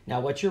 Now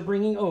what you're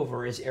bringing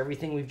over is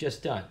everything we've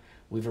just done.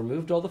 We've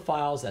removed all the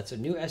files. That's a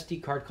new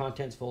SD card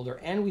contents folder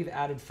and we've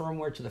added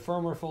firmware to the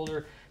firmware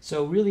folder.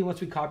 So really once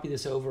we copy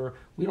this over,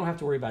 we don't have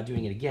to worry about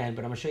doing it again,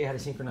 but I'm gonna show you how to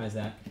synchronize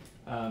that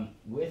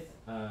with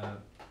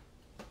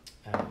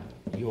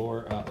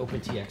your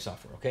OpenTX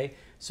software, okay?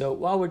 So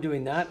while we're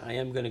doing that, I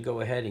am gonna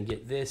go ahead and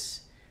get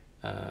this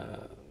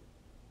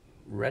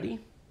ready.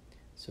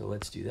 So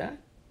let's do that.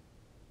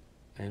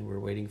 And we're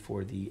waiting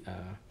for the,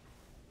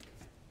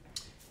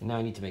 now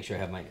I need to make sure I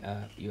have my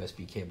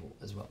USB cable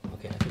as well.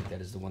 Okay, I think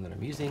that is the one that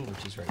I'm using,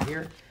 which is right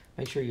here.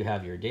 Make sure you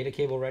have your data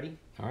cable ready,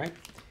 all right?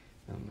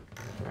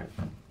 That's right.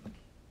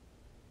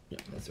 Yeah,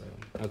 that's the right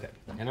one. Okay,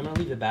 and I'm gonna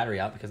leave the battery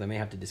out because I may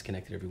have to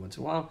disconnect it every once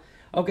in a while.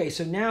 Okay,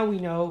 so now we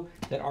know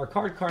that our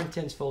card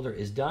contents folder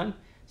is done.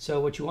 So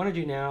what you wanna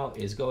do now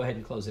is go ahead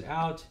and close it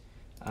out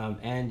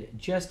and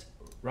just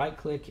right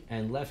click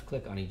and left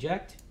click on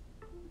eject.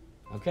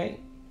 Okay,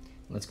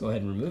 let's go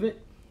ahead and remove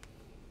it.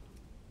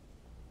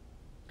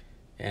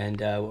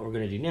 And what we're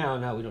going to do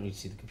now we don't need to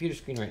see the computer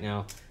screen right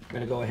now. We're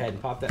going to go ahead and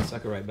pop that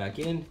sucker right back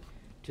in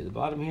to the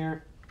bottom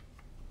here.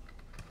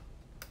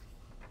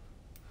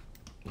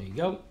 There you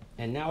go.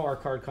 And now our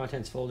card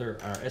contents folder,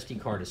 our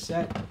SD card is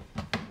set.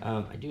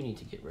 I do need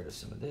to get rid of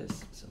some of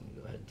this. So I'm going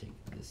to go ahead and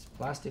take this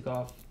plastic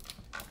off.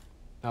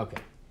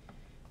 Okay.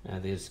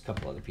 There's a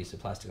couple other pieces of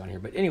plastic on here.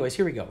 But anyways,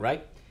 here we go,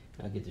 right?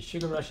 I'll get the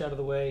sugar rush out of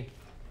the way.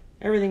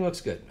 Everything looks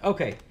good.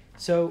 Okay.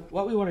 So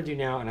what we want to do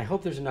now, and I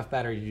hope there's enough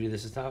battery to do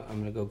this. I'm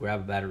going to go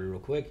grab a battery real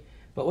quick.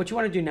 But what you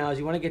want to do now is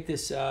you want to get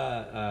this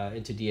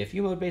into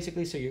DFU mode,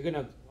 basically. So you're going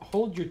to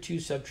hold your two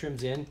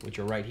sub-trims in, which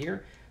are right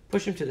here,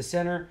 push them to the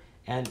center,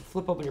 and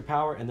flip open your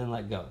power, and then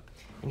let go.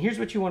 And here's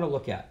what you want to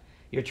look at.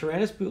 Your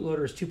Tyrannus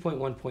bootloader is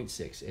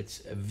 2.1.6. It's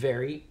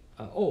very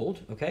old,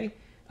 okay?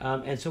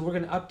 And so we're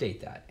going to update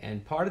that.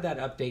 And part of that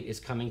update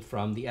is coming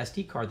from the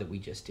SD card that we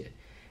just did.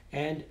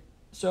 And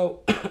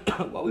so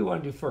what we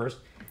want to do first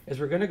is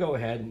we're going to go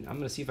ahead, and I'm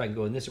going to see if I can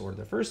go in this order.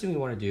 The first thing we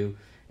want to do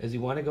is we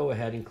want to go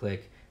ahead and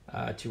click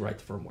to write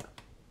the firmware.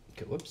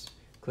 Okay, whoops.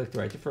 Click to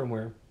write the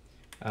firmware.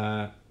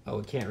 Oh,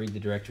 it can't read the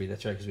directory.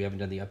 That's right, because we haven't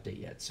done the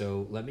update yet.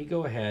 So let me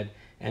go ahead,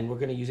 and we're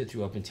going to use it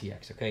through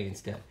OpenTX, okay,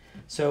 instead.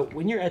 So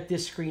when you're at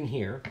this screen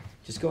here,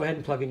 just go ahead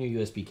and plug in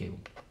your USB cable.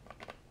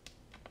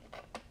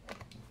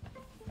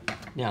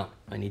 Now,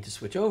 I need to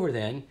switch over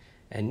then,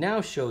 and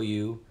now show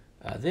you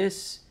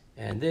this,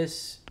 and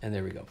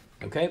there we go.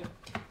 Okay,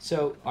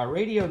 so our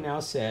radio now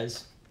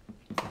says,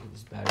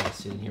 this battery is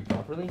sitting here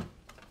properly.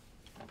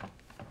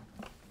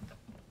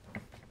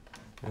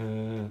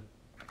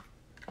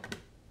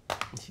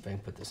 see if I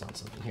can put this on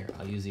something here.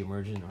 I'll use the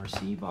emergent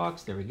RC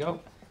box. There we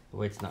go. The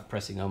way it's not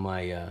pressing on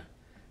my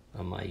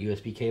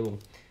USB cable.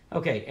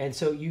 Okay, and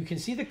so you can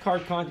see the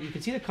you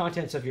can see the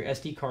contents of your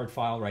SD card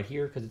file right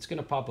here because it's going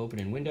to pop open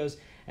in Windows.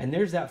 And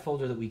there's that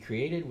folder that we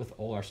created with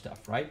all our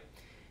stuff, right?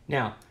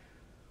 Now,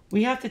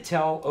 we have to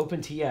tell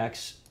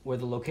OpenTX where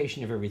the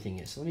location of everything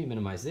is. So let me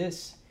minimize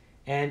this.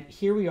 And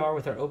here we are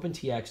with our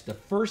OpenTX. The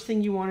first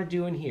thing you want to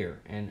do in here,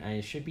 and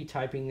I should be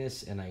typing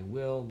this, and I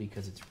will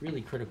because it's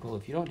really critical.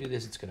 If you don't do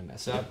this, it's going to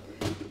mess up.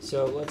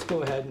 So let's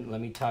go ahead and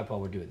let me type while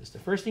we're doing this. The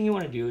first thing you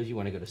want to do is you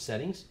want to go to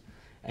Settings,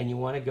 and you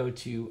want to go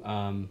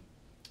to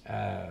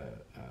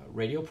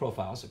Radio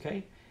Profiles,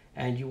 okay?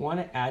 And you want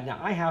to add, now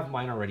I have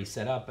mine already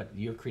set up, but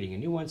you're creating a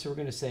new one, so we're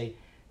going to say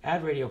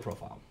Add Radio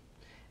Profile.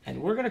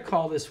 And we're going to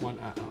call this one,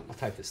 I'll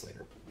type this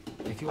later.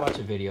 If you watch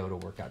a video, it'll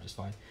work out just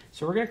fine.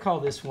 So we're going to call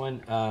this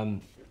one,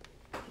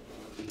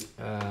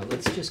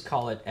 let's just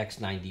call it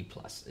X9D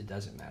Plus. It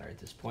doesn't matter at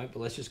this point, but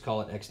let's just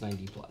call it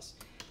X9D Plus.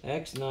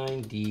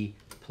 X9D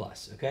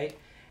Plus, okay?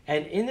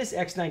 And in this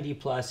X9D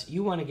Plus,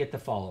 you want to get the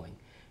following.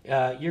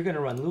 You're going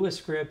to run Lua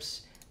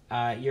scripts.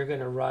 You're going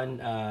to run,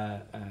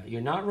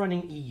 you're not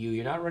running EU,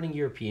 you're not running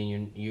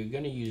European, you're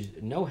going to use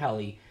no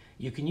heli.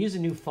 You can use a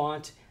new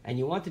font, and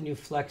you want the new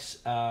Flex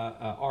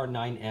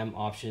R9M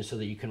option so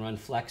that you can run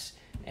Flex,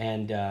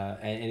 and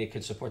it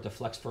can support the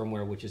Flex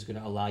firmware, which is going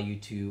to allow you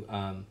to,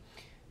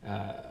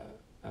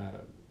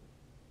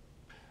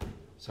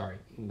 sorry,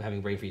 I'm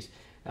having brain freeze.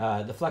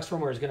 The Flex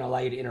firmware is going to allow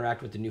you to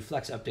interact with the new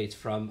Flex updates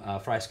from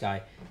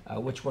FrySky,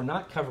 which we're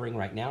not covering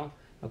right now,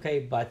 okay,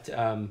 but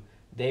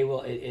they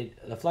will.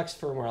 The Flex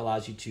firmware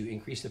allows you to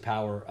increase the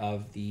power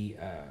of the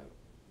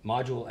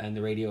module and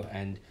the radio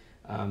and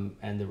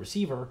the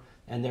receiver,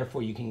 and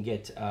therefore you can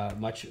get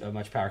much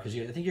power, because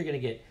I think you're going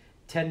to get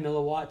 10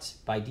 milliwatts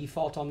by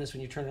default on this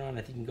when you turn it on.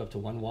 I think you can go up to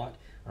 1 watt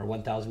or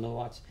 1,000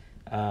 milliwatts,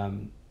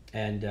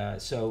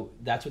 so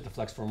that's what the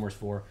Flex firmware is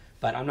for.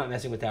 But I'm not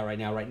messing with that right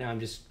now. Right now I'm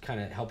just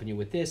kind of helping you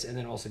with this, and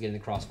then also getting the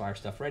Crossfire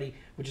stuff ready,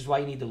 which is why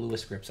you need the Lua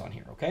scripts on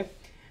here. Okay,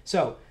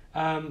 so.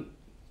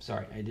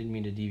 Sorry, I didn't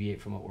mean to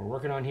deviate from what we're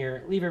working on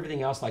here. Leave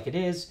everything else like it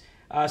is.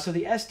 So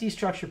the SD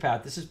structure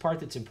path, this is part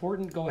that's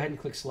important. Go ahead and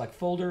click Select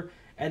Folder,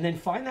 and then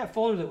find that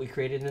folder that we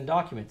created in the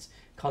documents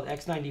called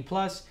X9D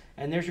Plus,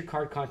 and there's your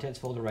card contents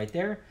folder right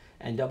there.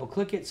 And double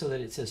click it so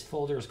that it says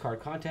Folders Card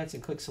Contents,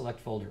 and click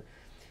Select Folder.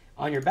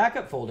 On your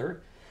backup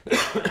folder,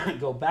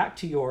 go back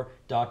to your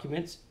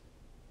Documents,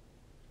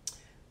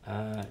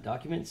 and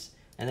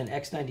then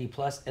X9D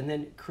Plus, and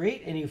then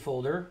create a new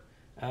folder.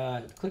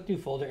 Click New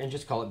Folder and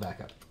just call it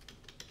Backup.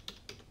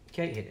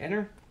 Okay, hit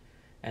Enter,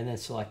 and then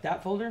select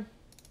that folder,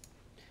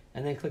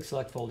 and then click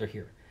Select Folder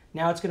here.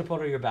 Now it's going to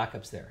put all your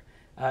backups there.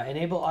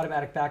 Enable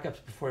automatic backups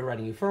before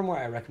writing new firmware.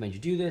 I recommend you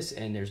do this,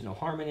 and there's no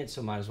harm in it,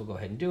 so might as well go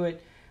ahead and do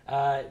it.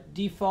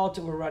 Default,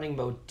 we're running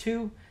mode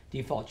 2.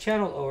 Default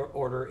channel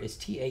order is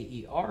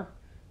TAER,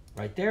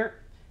 right there.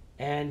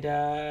 And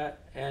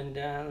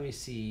let me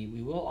see,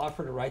 we will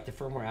offer to write the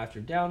firmware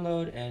after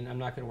download, and I'm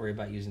not going to worry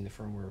about using the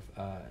firmware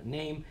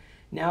name.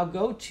 Now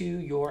go to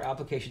your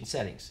application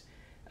settings.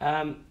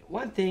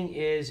 One thing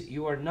is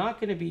you are not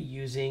going to be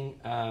using,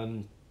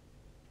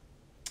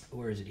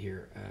 where is it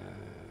here?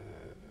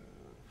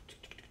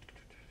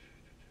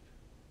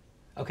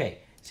 Okay,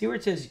 see where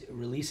it says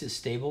release is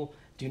stable?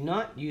 Do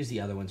not use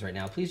the other ones right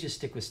now. Please just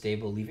stick with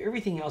stable. Leave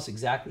everything else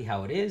exactly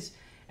how it is.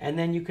 And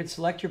then you could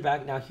select your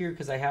back. Now here,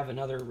 because I have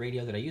another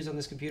radio that I use on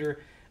this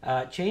computer,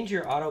 change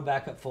your auto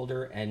backup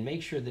folder and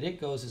make sure that it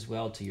goes as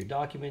well to your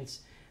documents,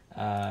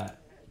 to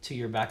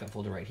your backup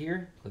folder right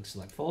here. Click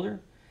Select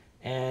Folder.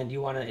 And you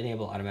want to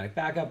enable automatic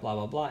backup, blah,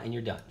 blah, blah, and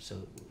you're done.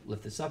 So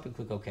lift this up and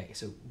click OK.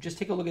 So just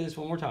take a look at this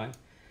one more time.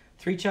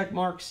 3 check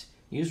marks,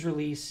 use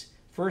release,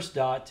 first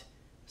dot,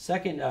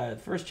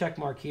 first check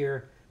mark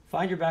here,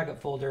 find your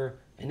backup folder,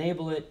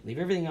 enable it, leave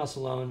everything else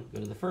alone, go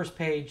to the first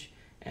page,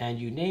 and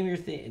you name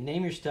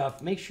your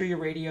stuff. Make sure your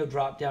radio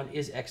drop down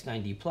is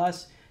X9D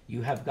Plus.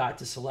 You have got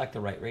to select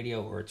the right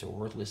radio or it's a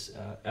worthless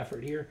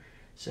effort here.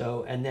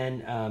 So, and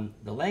then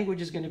the language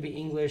is going to be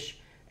English.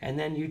 And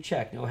then you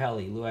check no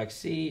heli,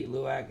 LUAC,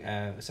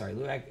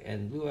 LUAC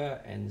and Lua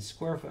and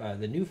square,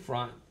 the new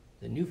font,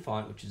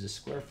 which is a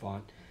square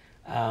font,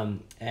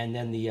 and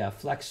then the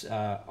Flex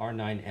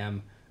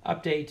R9M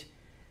update.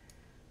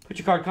 Put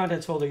your card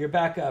contents folder, your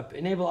backup,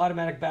 enable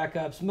automatic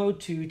backups, mode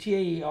 2,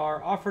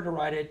 TAER, offer to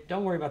write it.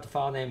 Don't worry about the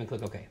file name and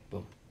click OK.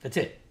 Boom. That's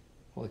it.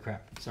 Holy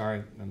crap.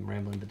 Sorry, I'm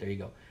rambling, but there you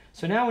go.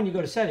 So now when you go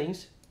to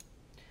settings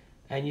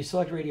and you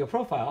select radio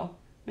profile,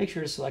 make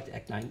sure to select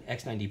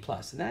X9D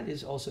Plus, and that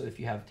is also if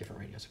you have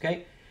different radios,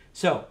 okay?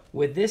 So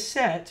with this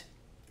set,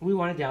 we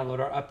want to download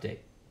our update.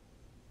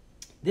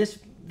 This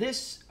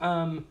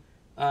button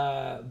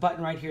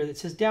right here that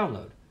says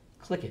download,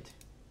 click it.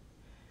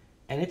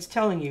 And it's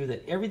telling you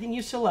that everything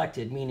you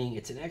selected, meaning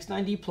it's an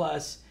X9D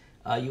Plus,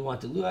 you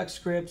want the LUAC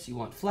scripts, you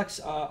want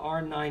Flex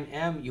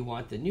R9M, you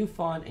want the new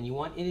font, and you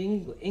want it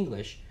in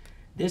English.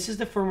 This is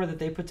the firmware that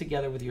they put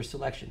together with your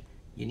selection.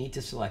 You need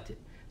to select it.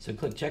 So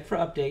click check for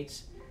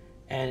updates.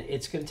 And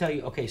it's going to tell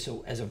you, okay,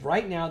 so as of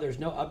right now, there's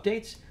no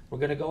updates. we're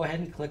going to go ahead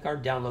and click our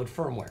download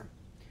firmware.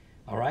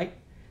 All right?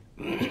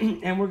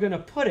 And we're going to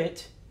put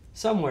it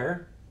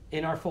somewhere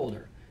in our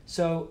folder.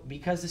 So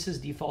because this is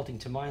defaulting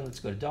to mine, let's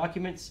go to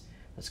Documents.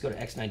 Let's go to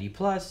X9D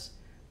Plus.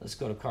 Let's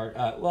go to card.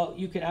 Well,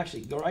 you can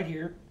actually go right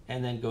here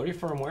and then go to your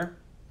firmware.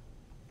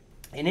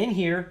 And in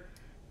here,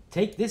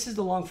 this is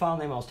the long file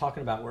name I was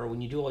talking about, where when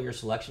you do all your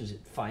selections,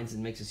 it finds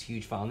and makes this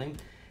huge file name.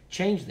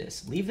 Change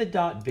this. Leave the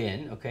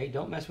 .bin, okay?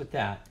 Don't mess with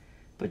that.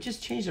 But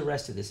just change the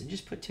rest of this and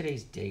just put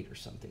today's date or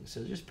something.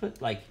 So just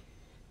put like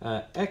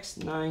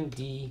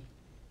X9D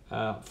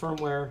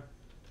firmware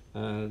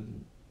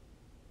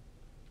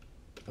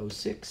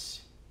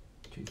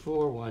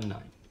 062419.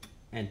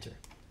 Enter.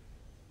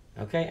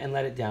 Okay, and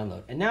let it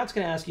download. And now it's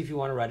going to ask you if you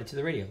want to write it to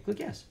the radio. Click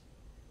yes.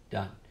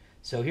 Done.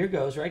 So here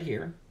goes right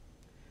here.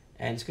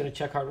 And it's going to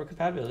check hardware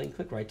compatibility and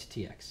click write to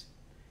TX.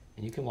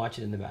 And you can watch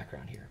it in the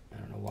background here. I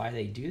don't know why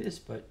they do this,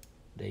 but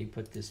they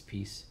put this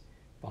piece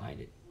behind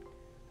it.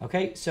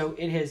 Okay, so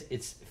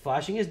its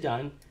flashing is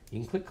done. You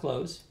can click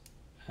close.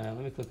 Let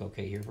me click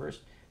OK here first.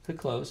 Click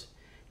close.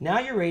 Now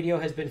your radio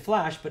has been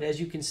flashed, but as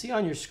you can see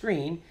on your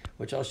screen,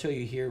 which I'll show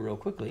you here real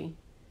quickly,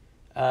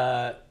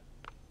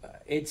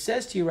 it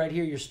says to you right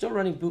here, you're still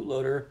running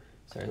bootloader.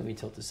 Sorry, let me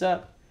tilt this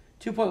up.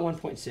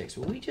 2.1.6.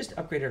 Well, we just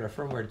upgraded our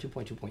firmware to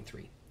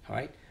 2.2.3. All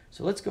right,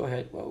 so let's go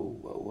ahead.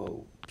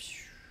 Whoa.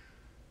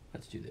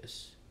 Let's do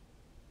this.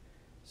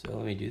 So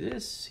let me do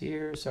this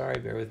here. Sorry,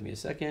 bear with me a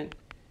second.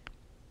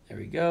 There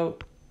we go.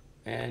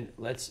 And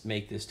let's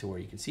make this to where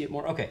you can see it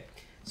more. Okay,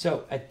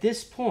 so at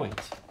this point,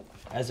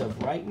 as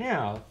of right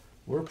now,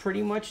 we're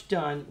pretty much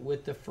done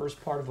with the first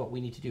part of what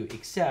we need to do,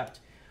 except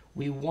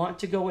we want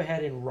to go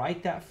ahead and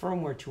write that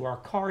firmware to our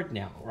card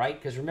now, right?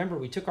 Because remember,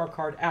 we took our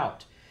card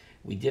out.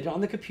 We did it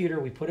on the computer,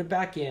 we put it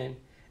back in,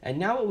 and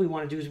now what we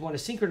want to do is we want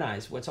to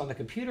synchronize what's on the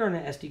computer and the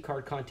SD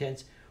card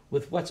contents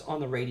with what's on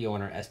the radio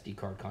and our SD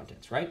card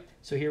contents, right?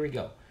 So here we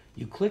go.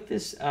 You click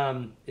this,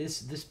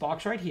 this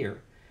box right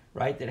here,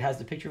 right, that has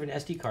the picture of an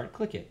SD card,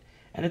 click it.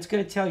 And it's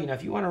going to tell you, now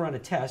if you want to run a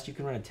test, you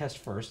can run a test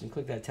first and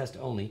click that test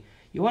only.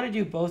 You want to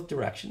do both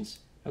directions,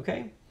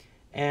 okay?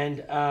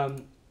 And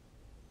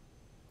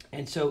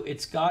so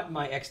it's got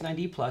my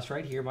X9D Plus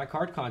right here, my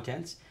card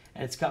contents,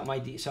 and it's got my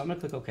D. So I'm going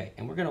to click OK,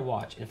 and we're going to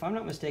watch. And if I'm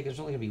not mistaken, there's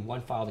only going to be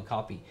one file to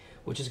copy,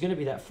 which is going to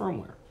be that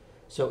firmware.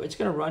 So it's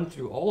going to run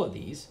through all of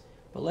these,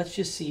 but let's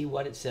just see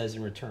what it says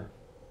in return.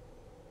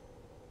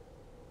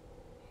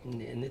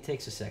 And it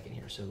takes a second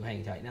here, so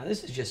hang tight. Now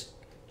this is just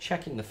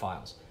checking the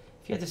files.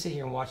 If you have to sit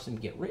here and watch them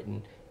get written,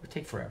 it would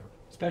take forever,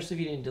 especially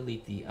if you didn't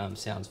delete the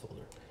sounds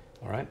folder.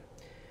 All right.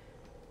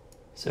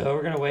 So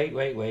we're gonna wait.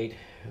 Good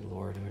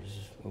Lord,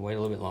 we'll wait a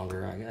little bit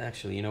longer.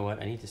 Actually, you know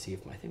what? I need to see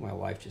if I think my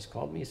wife just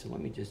called me. So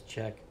let me just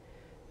check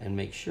and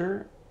make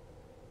sure.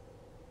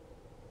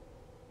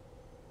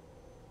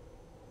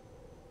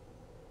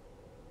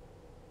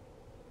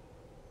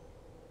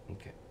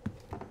 Okay.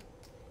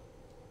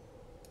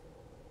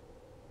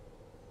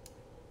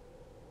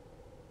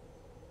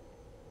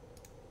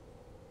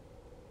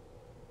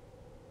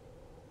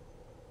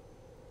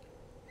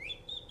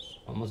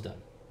 Almost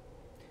done.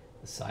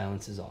 The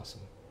silence is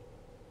awesome.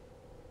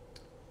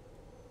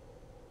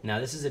 Now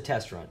this is a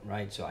test run,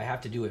 right? So I have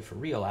to do it for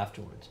real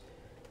afterwards,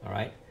 all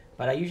right?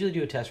 But I usually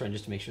do a test run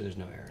just to make sure there's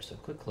no error. So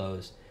click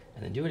close,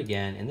 and then do it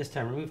again, and this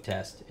time remove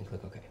test, and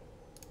click OK.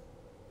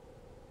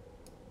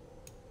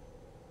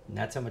 And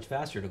that's how much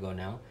faster it'll go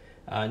now.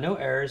 No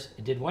errors.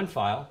 It did one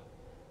file,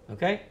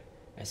 okay?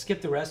 I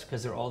skipped the rest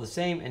because they're all the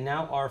same, and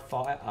now our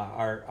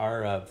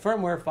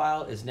firmware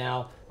file is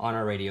now on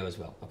our radio as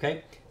well,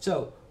 okay?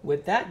 So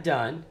with that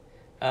done,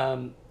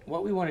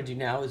 what we want to do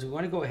now is we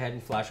want to go ahead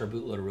and flash our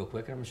bootloader real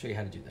quick, and I'm going to show you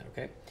how to do that,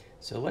 okay?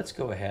 So let's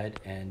go ahead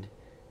and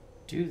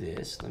do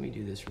this. Let me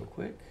do this real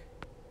quick.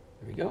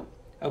 There we go.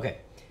 Okay,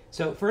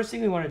 so first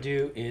thing we want to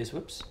do is,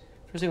 first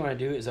thing I want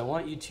to do is I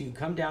want you to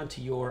come down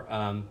to your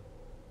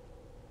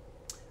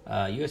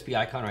USB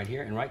icon right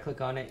here and right-click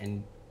on it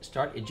and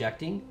start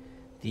ejecting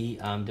the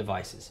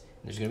devices.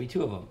 And there's going to be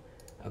two of them.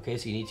 Okay,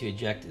 so you need to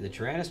eject the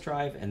Tyrannus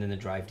drive and then the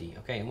drive D.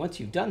 Okay, and once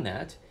you've done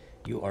that,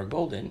 you are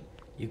golden.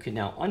 You can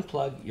now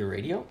unplug your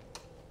radio,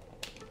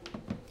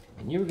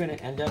 and you're going to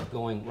end up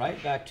going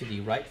right back to the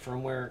right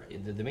firmware,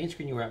 the main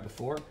screen you were at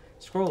before.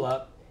 Scroll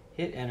up,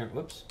 hit enter.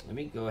 Whoops, let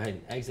me go ahead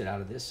and exit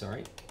out of this,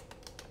 sorry.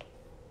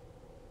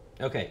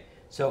 Okay,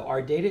 so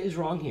our data is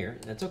wrong here.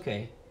 That's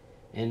okay,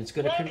 and it's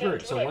going to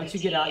convert. So once you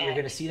get out, you're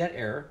going to see that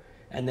error,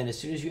 and then as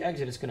soon as you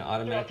exit, it's going to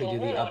automatically do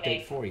the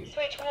update for you.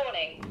 Switch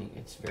warning.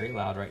 It's very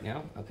loud right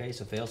now. Okay,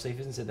 so failsafe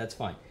isn't said. That's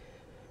fine.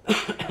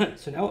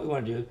 So now what we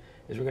want to do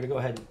is we're going to go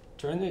ahead and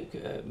turn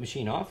the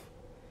machine off,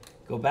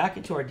 go back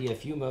into our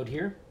DFU mode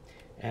here,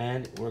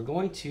 and we're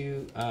going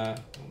to, oh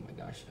my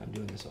gosh, I'm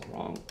doing this all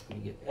wrong. Let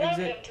me get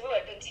exit.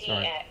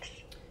 Sorry.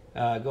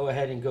 Go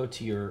ahead and go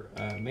to your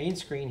main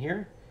screen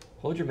here,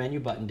 hold your menu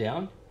button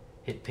down,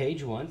 hit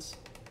page once,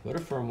 go to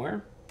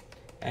firmware,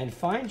 and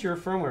find your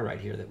firmware right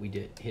here that we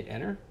did. Hit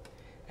enter,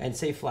 and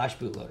say flash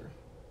bootloader.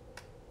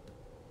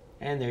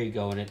 And there you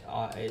go, and it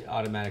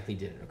automatically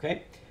did it,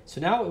 okay? So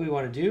now what we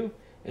want to do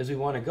is we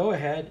want to go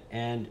ahead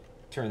and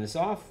turn this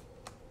off.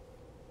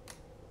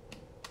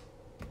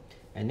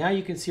 And now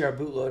you can see our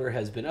bootloader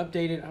has been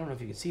updated. I don't know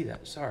if you can see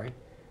that, sorry.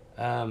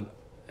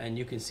 And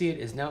you can see it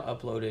is now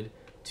uploaded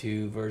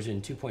to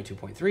version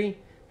 2.2.3,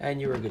 and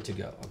you are good to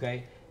go,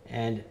 okay?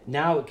 And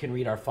now it can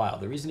read our file.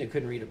 The reason it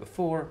couldn't read it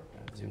before,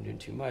 I zoomed in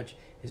too much,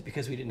 is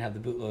because we didn't have the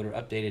bootloader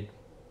updated,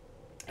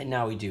 and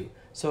now we do.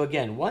 So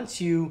again, once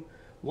you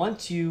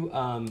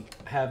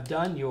have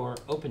done your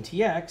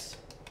OpenTX,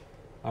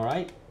 all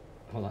right,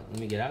 hold on, let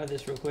me get out of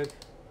this real quick,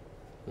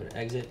 go to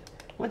exit.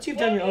 Once you've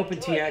done your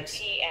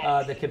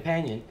OpenTX, the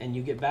companion, and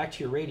you get back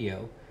to your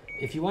radio,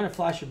 if you want to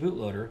flash your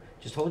bootloader,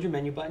 just hold your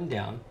menu button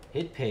down,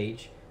 hit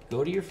page,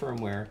 go to your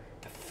firmware,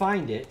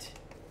 find it,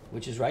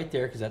 which is right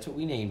there because that's what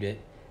we named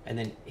it, and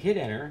then hit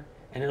enter,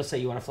 and it'll say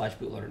you want to flash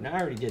bootloader. Now I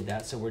already did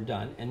that, so we're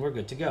done, and we're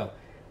good to go.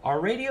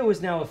 Our radio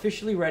is now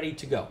officially ready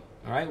to go.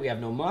 All right, we have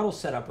no model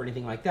set up or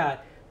anything like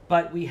that,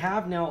 but we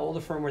have now all the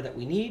firmware that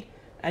we need,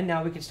 and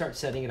now we can start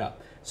setting it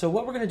up. So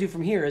what we're going to do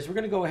from here is we're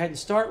going to go ahead and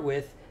start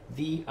with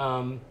the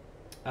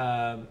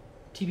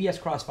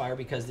TBS Crossfire,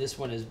 because this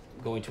one is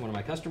going to one of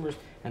my customers,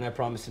 and I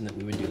promised him that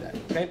we would do that,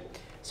 okay?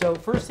 So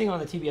first thing on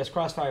the TBS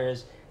Crossfire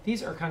is,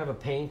 these are kind of a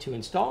pain to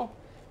install,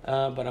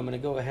 but I'm going to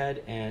go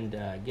ahead and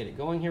get it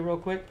going here real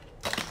quick.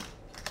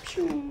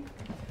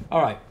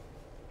 All right.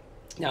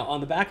 Now,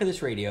 on the back of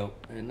this radio,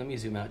 and let me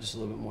zoom out just a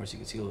little bit more so you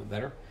can see a little bit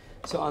better.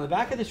 So on the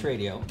back of this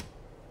radio,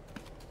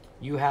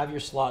 you have your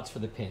slots for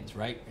the pins,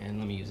 right? And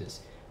let me use this.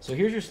 So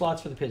here's your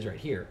slots for the pins right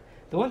here.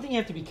 The one thing you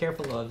have to be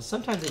careful of is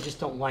sometimes they just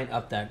don't line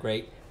up that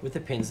great with the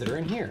pins that are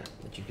in here,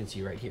 that you can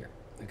see right here,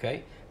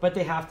 okay? But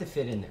they have to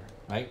fit in there,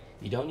 right?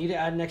 You don't need to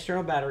add an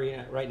external battery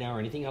right now or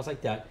anything else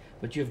like that,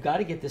 but you've got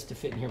to get this to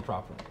fit in here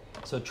properly.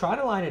 So try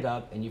to line it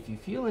up, and if you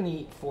feel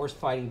any force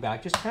fighting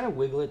back, just kind of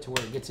wiggle it to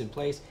where it gets in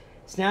place.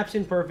 Snaps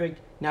in perfect,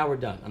 now we're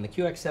done. On the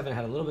QX7, I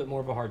had a little bit more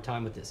of a hard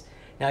time with this.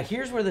 Now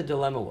here's where the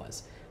dilemma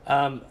was.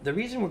 The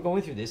reason we're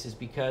going through this is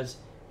because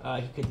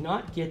he could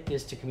not get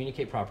this to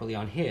communicate properly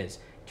on his.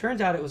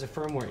 Turns out it was a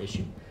firmware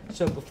issue.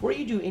 So before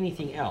you do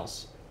anything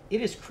else,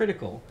 it is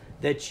critical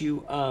that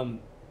you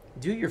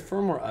do your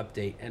firmware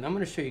update, and I'm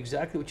going to show you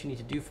exactly what you need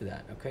to do for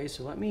that. Okay,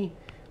 so let me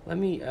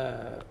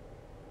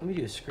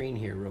do a screen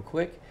here real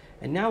quick.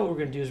 And now what we're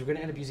going to do is we're going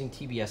to end up using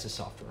TBS's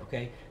software.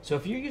 Okay, so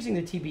if you're using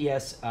the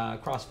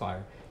TBS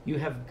Crossfire, you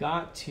have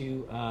got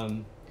to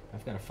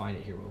I've got to find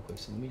it here real quick.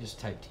 So let me just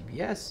type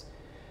TBS.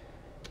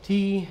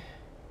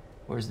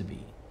 Where's the B?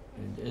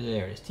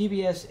 There it is,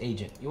 TBS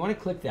agent. You want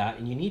to click that,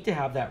 and you need to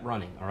have that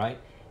running, all right?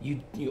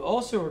 You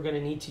also are going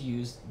to need to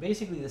use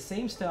basically the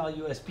same style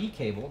USB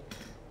cable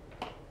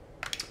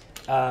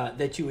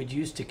that you would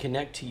use to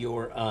connect to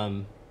your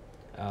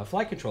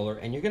flight controller,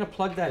 and you're going to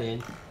plug that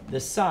in the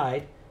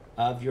side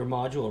of your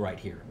module right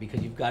here,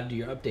 because you've got to do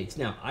your updates.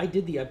 Now, I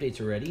did the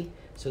updates already,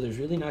 so there's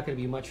really not going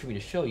to be much for me to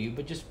show you,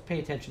 but just pay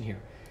attention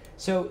here.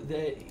 So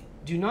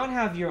do not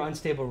have your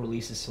unstable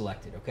releases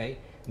selected, okay?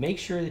 Make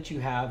sure that you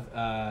have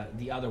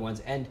the other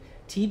ones. And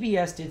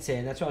TBS did say,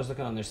 and that's what I was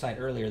looking on their site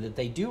earlier, that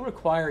they do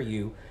require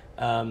you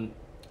to,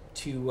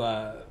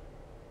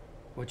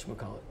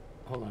 whatchamacallit?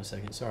 Hold on a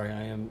second, sorry,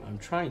 I'm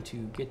trying to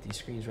get these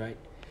screens right.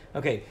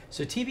 Okay,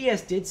 so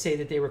TBS did say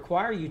that they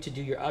require you to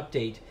do your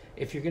update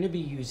if you're going to be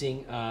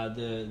using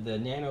the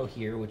Nano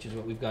here, which is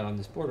what we've got on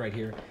this board right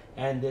here,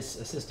 and this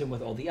system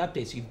with all the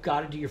updates. So you've got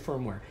to do your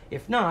firmware.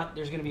 If not,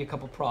 there's going to be a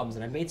couple problems,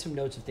 and I made some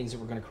notes of things that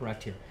we're going to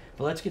correct here.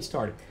 But let's get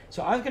started.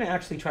 So I was going to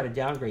actually try to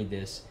downgrade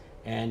this,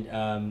 and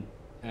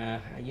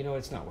you know,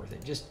 it's not worth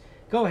it. Just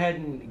go ahead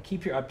and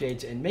keep your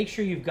updates, and make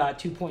sure you've got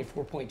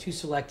 2.4.2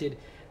 selected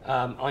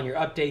on your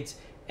updates.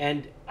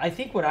 And I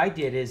think what I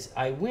did is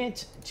I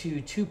went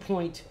to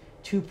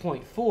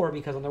 2.2.4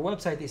 because on their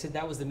website they said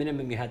that was the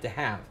minimum you had to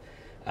have.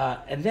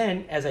 And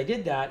then as I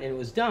did that and it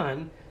was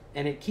done,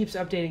 and it keeps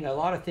updating a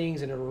lot of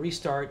things and it'll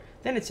restart,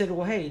 then it said,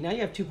 well, hey, now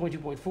you have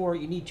 2.2.4,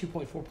 you need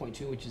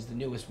 2.4.2, which is the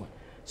newest one.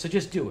 So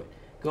just do it.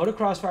 Go to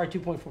Crossfire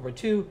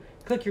 2.4.2,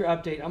 click your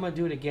update. I'm going to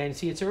do it again.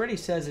 See, it already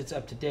says it's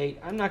up to date.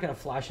 I'm not going to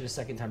flash it a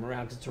second time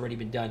around because it's already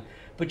been done.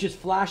 But just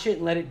flash it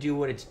and let it do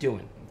what it's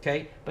doing,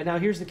 okay? But now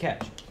here's the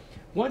catch.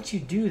 Once you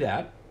do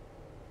that,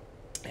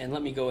 and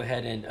let me go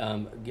ahead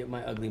and get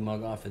my ugly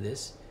mug off of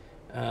this.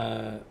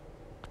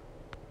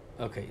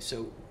 Okay,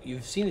 so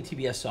you've seen the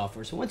TBS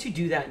software. So once you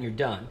do that and you're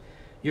done,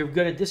 you're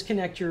going to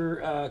disconnect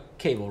your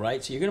cable,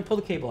 right? So you're going to pull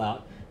the cable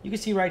out. You can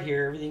see right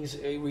here, everything's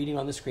reading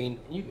on the screen.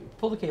 You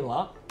pull the cable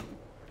out,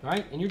 all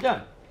right, and you're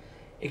done.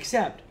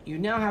 Except you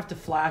now have to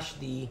flash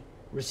the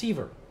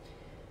receiver.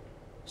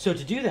 So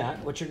to do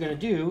that, what you're going to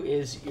do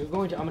is I'm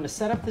going to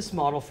set up this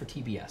model for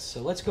TBS.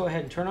 So let's go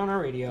ahead and turn on our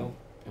radio,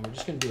 and we're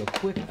just going to do a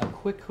quick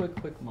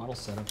model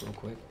setup real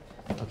quick.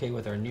 Okay,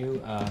 with our new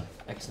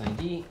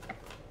X9D.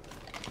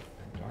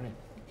 Darn it.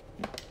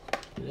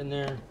 Get in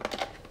there.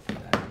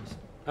 Batteries.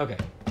 Okay.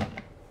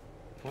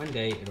 One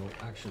day it'll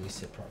actually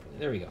sit properly.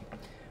 There we go.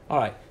 All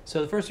right.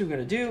 So the first thing we're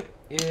going to do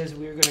is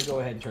we're going to go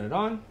ahead and turn it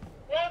on.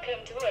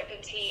 Welcome to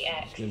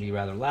OpenTX. It's going to be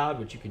rather loud,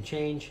 which you can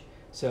change.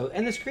 So,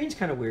 and the screen's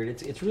kind of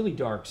weird. It's really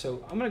dark.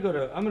 So I'm going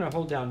to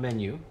hold down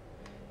menu,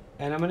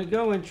 And I'm going to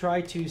go and try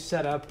to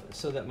set up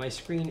so that my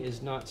screen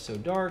is not so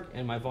dark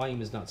and my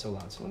volume is not so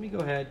loud. So let me go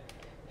ahead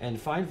and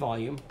find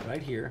volume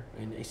right here.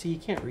 And you see, you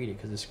can't read it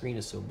because the screen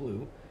is so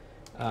blue.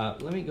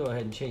 Let me go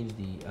ahead and change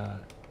the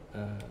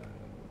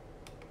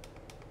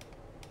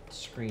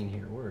screen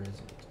here. Where is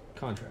it?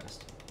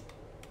 Contrast.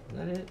 Is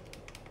that it?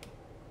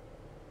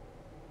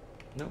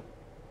 No.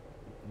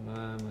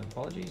 My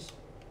apologies.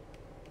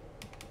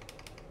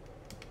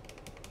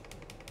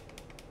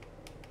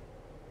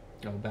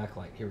 Oh,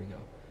 backlight. Here we go.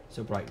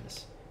 So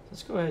brightness.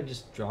 Let's go ahead and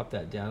just drop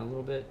that down a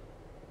little bit.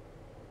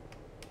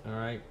 All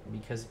right,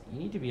 because you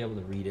need to be able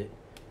to read it.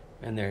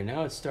 And there,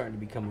 now it's starting to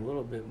become a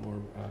little bit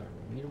more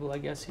readable, I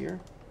guess, here.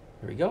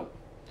 There we go.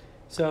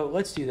 So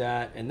let's do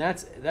that, and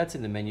that's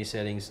in the menu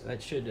settings.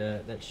 That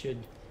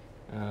should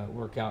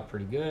work out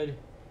pretty good.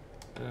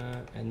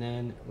 And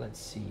then let's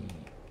see.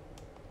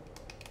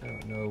 I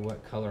don't know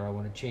what color I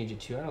want to change it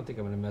to. I don't think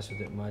I'm going to mess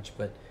with it much,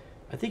 but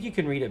I think you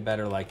can read it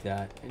better like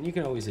that. And you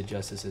can always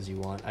adjust this as you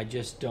want. I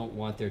just don't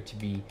want there to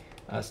be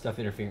stuff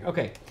interfering.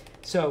 Okay,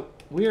 so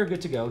we are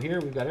good to go here.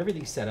 We've got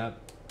everything set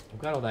up.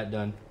 We've got all that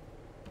done.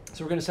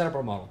 So we're going to set up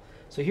our model.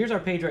 So here's our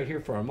page right here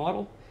for our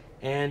model.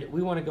 And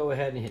we want to go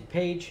ahead and hit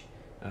page.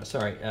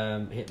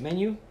 Hit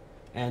menu.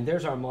 And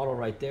there's our model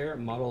right there,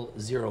 model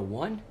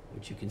 01,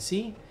 which you can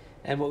see.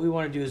 And what we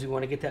want to do is we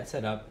want to get that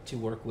set up to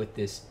work with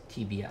this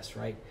TBS,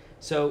 right?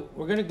 So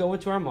we're going to go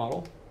into our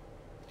model,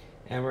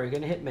 and we're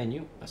going to hit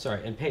menu,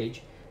 and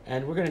page,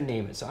 and we're going to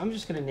name it. So I'm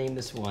just going to name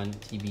this one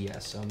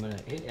TBS. So I'm going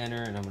to hit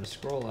enter, and I'm going to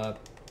scroll up.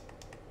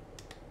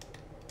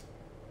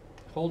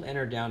 Hold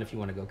enter down if you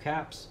want to go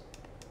caps.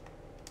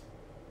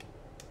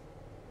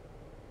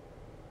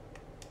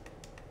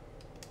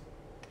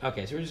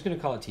 Okay, so we're just going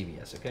to call it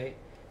TBS, okay?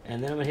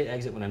 And then I'm going to hit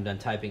exit when I'm done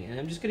typing. And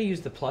I'm just going to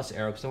use the plus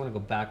arrow because I want to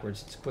go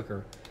backwards. It's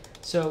quicker.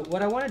 So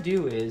what I want to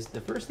do is,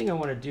 the first thing I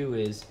want to do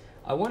is,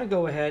 I want to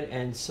go ahead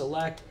and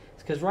select,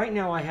 because right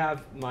now I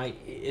have my,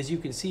 as you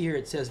can see here,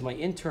 it says my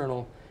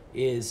internal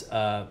is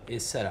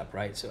set up,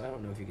 right? So I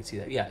don't know if you can see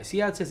that. Yeah, see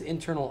how it says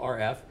internal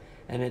RF,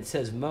 and it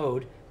says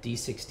mode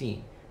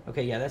D16.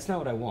 Okay, yeah, that's not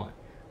what I want.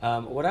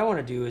 What I want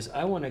to do is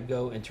I want to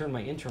go and turn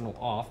my internal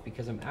off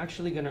because I'm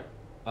actually going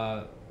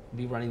to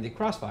be running the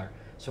Crossfire.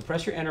 So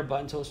press your enter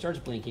button until it starts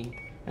blinking,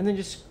 and then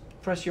just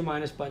press your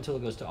minus button until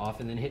it goes to off,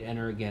 and then hit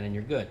enter again, and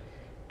you're good.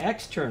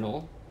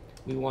 External,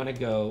 we want to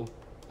go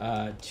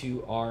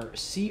to our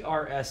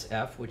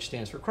CRSF, which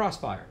stands for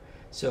Crossfire.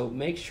 So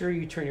make sure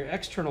you turn your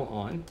external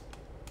on,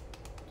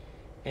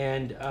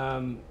 and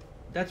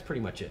that's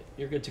pretty much it.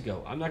 You're good to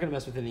go. I'm not going to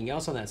mess with anything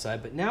else on that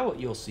side, but now what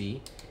you'll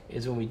see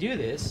is when we do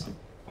this,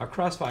 our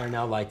Crossfire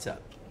now lights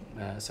up.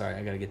 Sorry,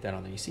 I got to get that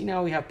on there. You see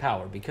now we have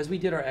power. Because we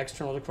did our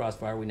external to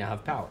Crossfire, we now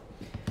have power.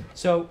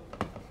 So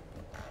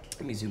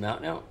let me zoom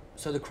out now.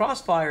 So the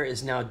Crossfire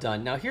is now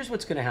done. Now here's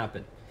what's going to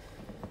happen.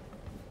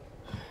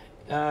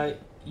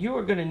 You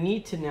are going to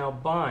need to now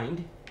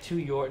bind to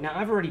your, now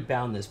I've already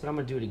bound this, but I'm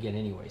going to do it again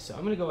anyway. So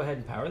I'm going to go ahead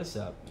and power this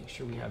up. Make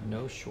sure we have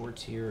no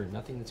shorts here or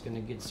nothing that's going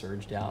to get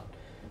surged out.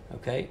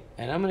 Okay,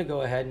 and I'm going to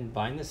go ahead and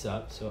bind this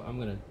up. So I'm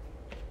going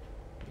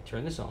to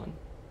turn this on.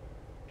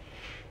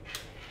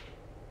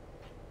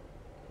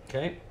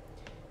 Okay,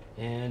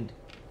 and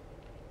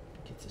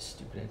get this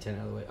stupid antenna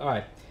out of the way. All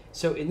right,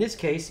 so in this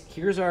case,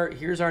 here's our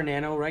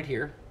Nano right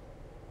here.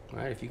 All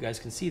right, if you guys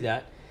can see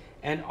that.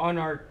 And on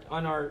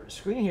our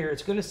screen here,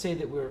 it's going to say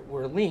that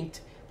we're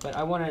linked, but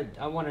I want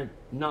to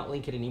not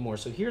link it anymore.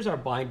 So here's our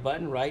bind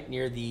button right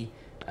near the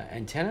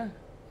antenna.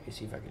 Let me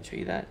see if I can show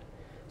you that.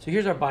 So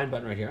here's our bind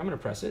button right here. I'm going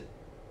to press it.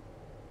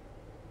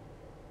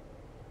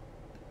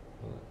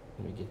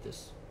 Let me get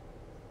this.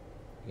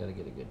 You got to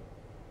get it good.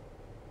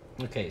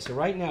 Okay, so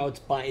right now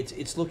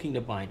it's looking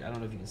to bind. I don't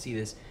know if you can see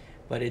this,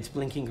 but it's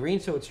blinking green,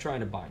 so it's trying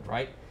to bind,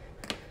 right?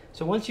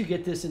 So once you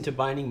get this into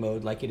binding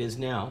mode like it is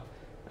now,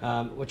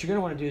 what you're going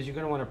to want to do is you're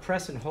going to want to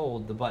press and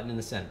hold the button in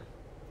the center.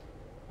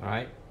 All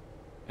right?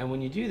 And when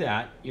you do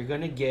that, you're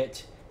going to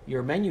get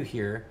your menu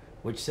here,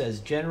 which says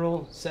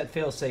General, Set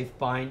Failsafe,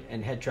 Bind,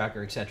 and Head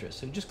Tracker, etc.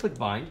 So just click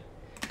Bind,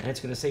 and it's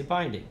going to say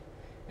Binding.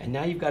 And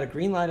now you've got a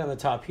green light on the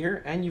top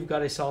here, and you've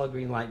got a solid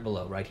green light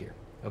below right here.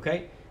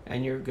 Okay?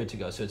 And you're good to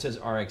go. So it says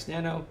RX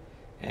Nano,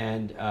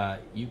 and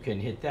you can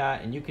hit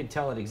that, and you can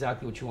tell it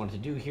exactly what you want it to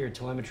do here.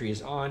 Telemetry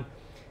is on,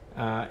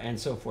 and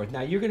so forth.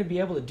 Now, you're going to be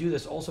able to do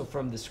this also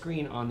from the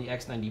screen on the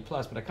X9D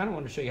Plus, but I kind of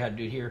want to show you how to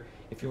do it here.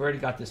 If you've already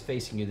got this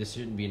facing you, this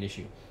shouldn't be an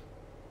issue.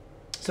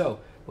 So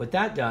with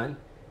that done,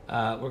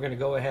 we're going to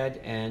go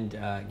ahead and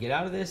get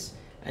out of this,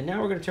 and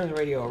now we're going to turn the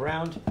radio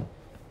around,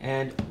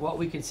 and what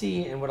we can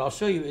see, and what I'll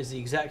show you, is the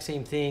exact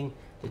same thing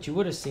that you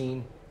would have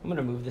seen. I'm going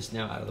to move this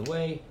now out of the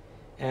way.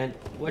 And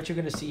what you're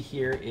going to see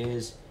here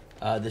is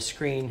the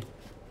screen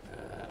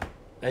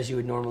as you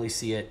would normally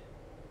see it.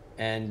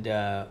 And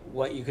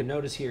what you can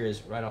notice here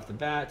is right off the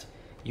bat,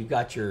 you've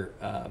got your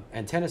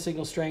antenna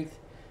signal strength,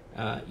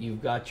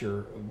 you've got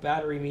your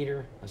battery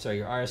meter,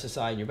 your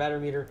RSSI and your battery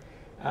meter.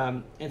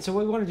 And so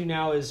what we want to do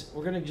now is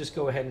we're going to just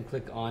go ahead and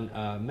click on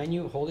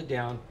menu, hold it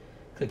down,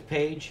 click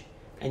page,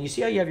 and you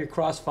see how you have your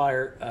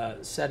Crossfire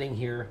setting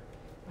here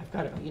I've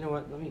got to, you know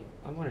what,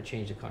 I want to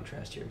change the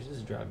contrast here because this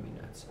is driving me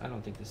nuts. I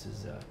don't think this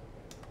is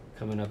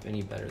coming up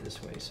any better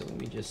this way. So let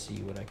me just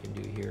see what I can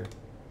do here.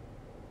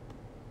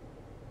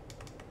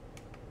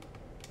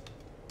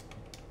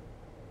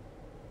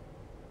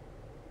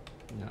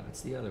 No,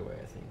 it's the other way,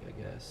 I think, I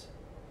guess.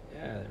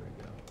 Yeah, there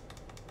we go.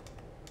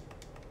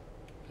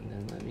 And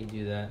then let me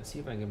do that and see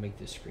if I can make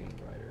this screen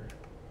brighter.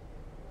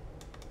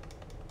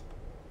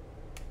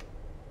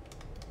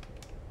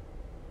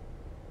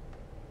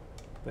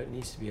 But it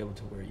needs to be able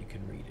to where you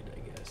can read it,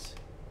 I guess.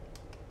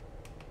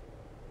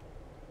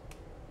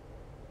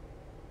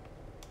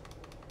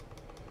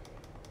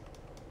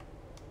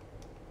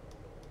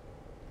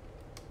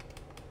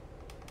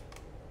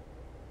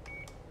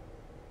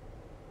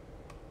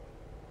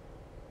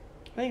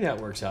 I think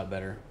that works out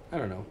better. I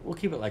don't know. We'll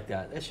keep it like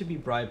that. That should be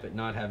bright but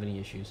not have any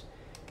issues.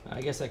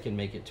 I guess I can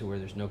make it to where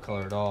there's no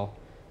color at all.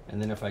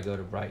 And then if I go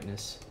to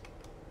brightness,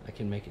 I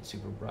can make it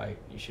super bright.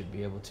 You should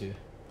be able to.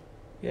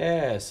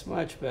 Yes,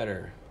 much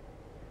better.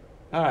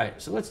 All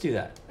right, so let's do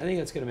that. I think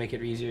that's going to make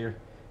it easier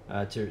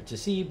to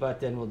see,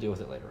 but then we'll deal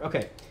with it later.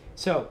 Okay,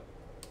 so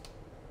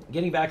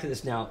getting back to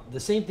this now, the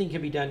same thing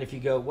can be done if you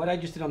go, what I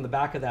just did on the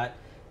back of that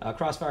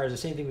Crossfire is the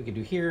same thing we could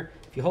do here.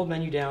 If you hold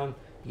menu down,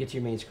 you get to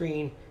your main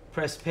screen,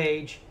 press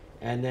page,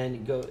 and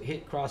then go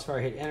hit Crossfire,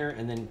 hit enter,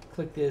 and then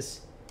click this,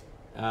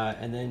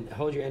 and then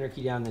hold your enter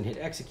key down, then hit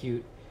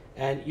execute.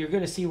 And you're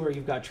going to see where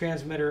you've got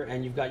transmitter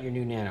and you've got your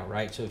new Nano,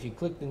 right? So if you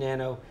click the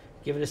Nano,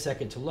 give it a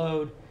second to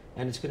load,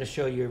 and it's going to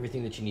show you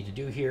everything that you need to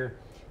do here.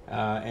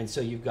 And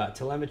so you've got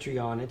telemetry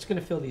on. It's going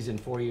to fill these in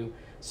for you.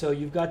 So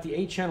you've got the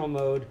 8-channel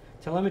mode.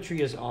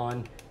 Telemetry is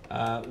on.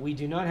 We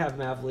do not have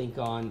Mavlink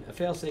on. A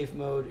failsafe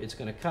mode, it's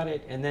going to cut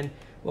it. And then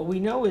what we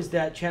know is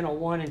that channel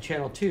 1 and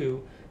channel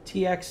 2,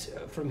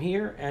 TX from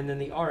here, and then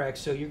the RX,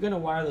 so you're going to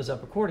wire those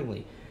up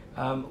accordingly.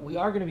 We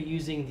are going to be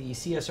using the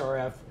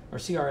CSRF or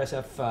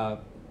CRSF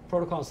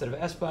protocol instead of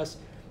S-Bus.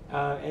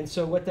 And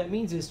so what that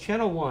means is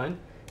channel 1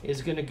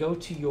 is going to go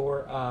to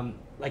your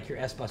like your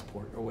S-Bus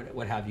port or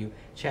what have you.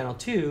 Channel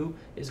 2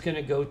 is going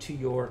to go to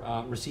your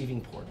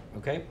receiving port,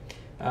 okay?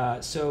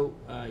 So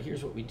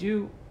here's what we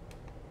do.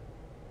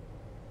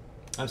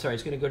 I'm sorry,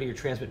 it's going to go to your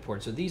transmit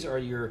port. So these are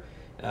your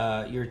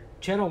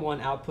channel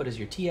 1 output is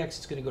your TX.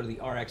 It's going to go to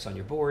the RX on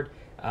your board.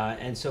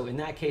 And so in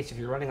that case, if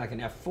you're running like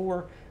an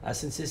F4,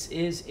 since this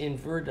is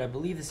inverted, I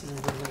believe this is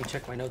inverted. Let me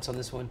check my notes on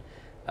this one.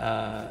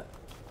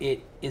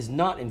 It is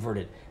not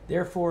inverted.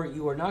 Therefore,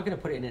 you are not going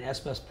to put it in an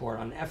S-Bus port.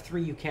 On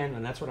F3 you can,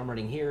 and that's what I'm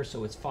running here,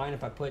 so it's fine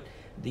if I put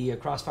the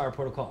Crossfire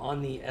protocol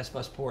on the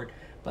S-Bus port.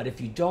 But if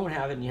you don't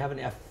have it and you have an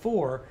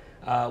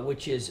F4,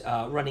 which is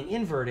running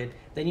inverted,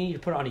 then you need to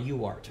put it on a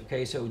UART,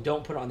 okay? So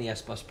don't put it on the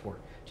S-Bus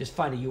port. Just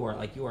find a UART,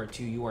 like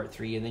UART2,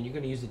 UART3, and then you're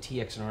going to use the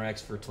TX and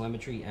RX for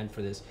telemetry and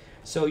for this.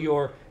 So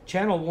your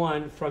channel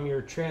 1 from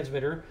your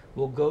transmitter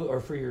will go, or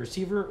for your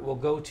receiver, will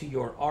go to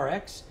your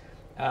RX,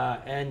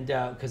 and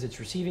because it's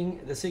receiving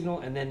the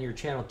signal, and then your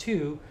channel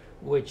 2,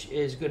 which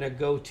is going to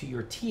go to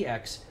your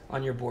TX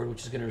on your board,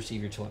 which is going to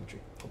receive your telemetry.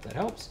 Hope that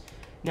helps.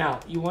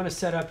 Now, you want to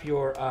set up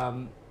your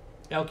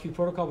LQ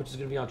protocol, which is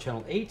going to be on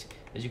channel 8,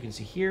 as you can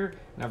see here,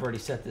 and I've already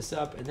set this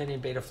up, and then in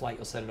beta flight,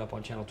 you'll set it up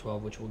on channel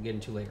 12, which we'll get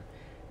into later.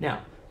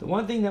 Now, the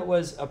one thing that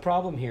was a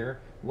problem here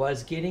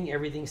was getting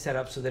everything set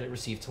up so that it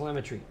received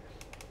telemetry.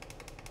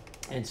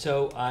 And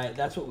so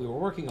that's what we were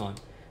working on.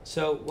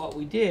 So what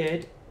we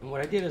did, and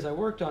what I did is I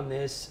worked on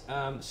this.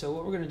 So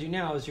what we're going to do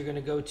now is you're going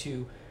to go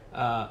to,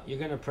 you're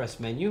going to press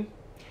menu,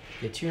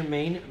 get to your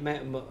main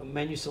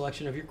menu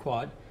selection of your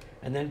quad,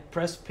 and then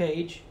press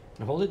page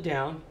and hold it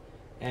down,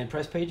 and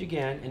press page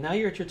again, and now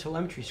you're at your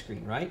telemetry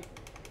screen, right?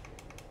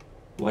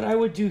 What I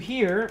would do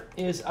here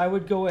is I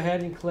would go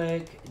ahead and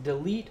click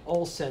delete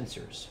all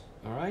sensors,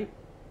 all right?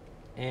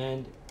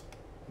 And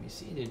let me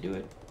see, did it do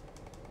it?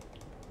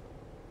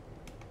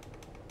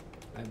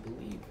 I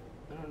believe,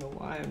 I don't know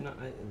why I'm not,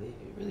 it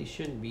really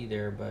shouldn't be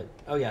there, but,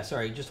 oh yeah,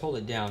 sorry, just hold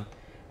it down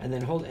and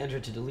then hold enter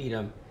to delete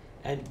them.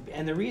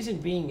 And the reason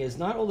being is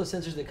not all the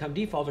sensors that come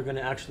default are going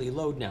to actually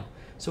load now.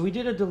 So we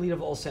did a delete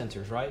of all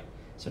sensors, right?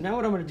 So now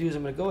what I'm going to do is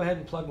I'm going to go ahead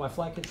and plug my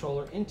flight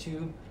controller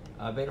into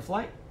beta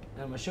flight,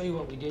 and I'm going to show you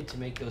what we did to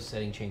make those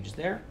setting changes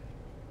there.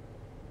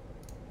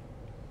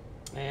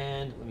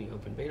 And let me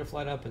open beta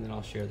flight up, and then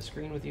I'll share the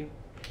screen with you.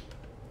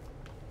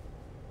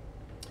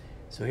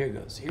 So here it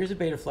goes. Here's a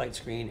beta flight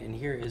screen, and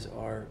here is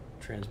our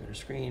transmitter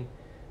screen.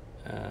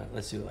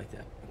 Let's do it like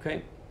that,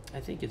 okay? I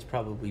think it's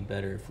probably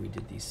better if we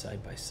did these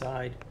side by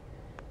side.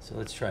 So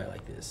let's try it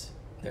like this.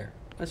 There,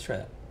 let's try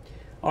that.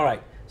 All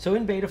right, so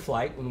in beta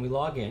flight, when we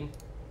log in,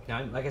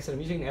 now, like I said,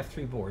 I'm using an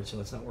F3 board, so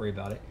let's not worry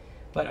about it.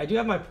 But I do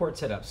have my port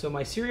set up. So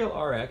my serial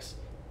RX,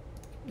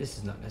 this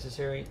is not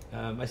necessary.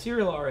 My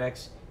serial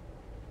RX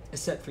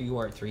is set for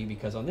UART3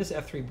 because on this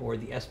F3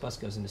 board, the S-Bus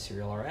goes into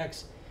serial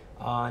RX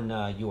on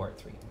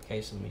UART3.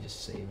 Okay, so let me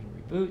just save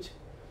and reboot.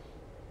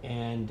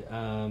 And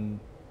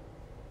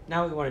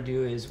now what we want to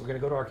do is we're going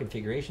to go to our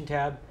configuration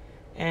tab.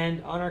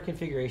 And on our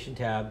configuration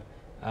tab,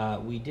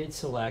 we did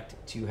select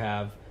to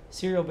have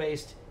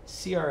serial-based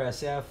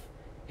CRSF,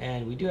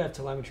 and we do have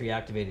telemetry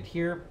activated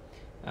here.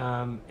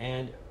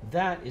 And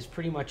that is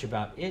pretty much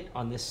about it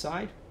on this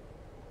side.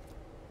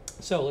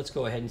 So let's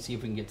go ahead and see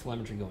if we can get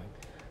telemetry going.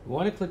 We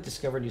want to click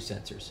Discover New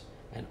Sensors,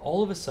 and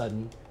all of a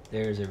sudden,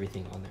 there's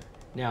everything on there.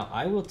 Now,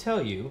 I will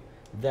tell you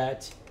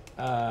that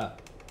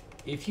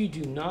if you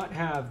do not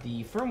have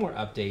the firmware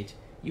update,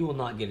 you will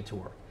not get it to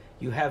work.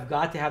 You have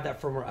got to have that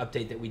firmware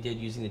update that we did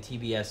using the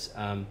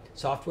TBS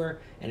software,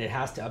 and it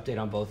has to update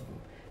on both of them.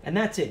 And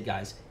that's it,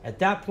 guys. At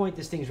that point,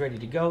 this thing's ready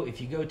to go.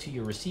 If you go to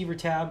your receiver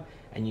tab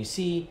and you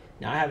see,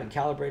 now I haven't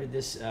calibrated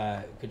this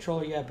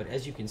controller yet, but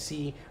as you can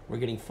see, we're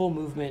getting full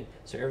movement,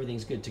 so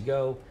everything's good to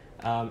go.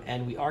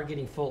 And we are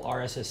getting full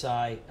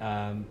RSSI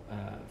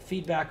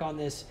feedback on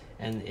this,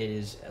 and it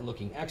is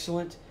looking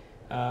excellent.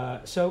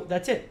 So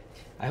that's it.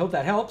 I hope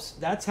that helps.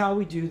 That's how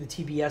we do the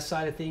TBS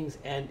side of things,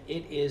 and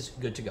it is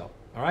good to go.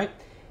 All right.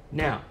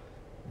 Now,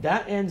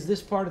 that ends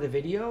this part of the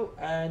video,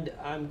 and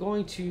I'm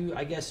going to,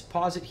 I guess,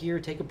 pause it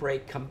here, take a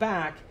break, come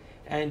back,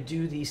 and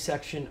do the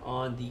section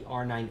on the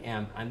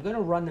R9M. I'm going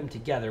to run them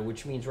together,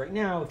 which means right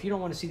now, if you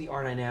don't want to see the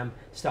R9M,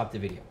 stop the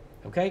video.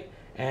 Okay?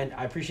 And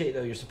I appreciate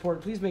your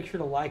support. Please make sure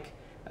to like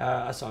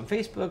us on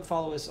Facebook,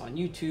 follow us on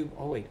YouTube.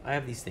 Oh wait, I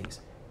have these things.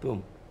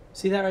 Boom.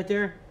 See that right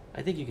there?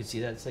 I think you can see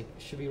that. It's like,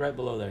 it should be right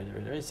below there.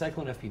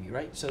 RitalinFPV,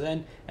 right? So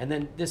then, and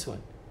then this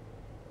one,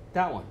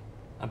 that one.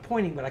 I'm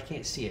pointing, but I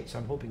can't see it, so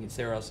I'm hoping it's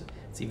there, else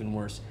it's even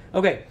worse.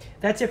 Okay,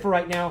 that's it for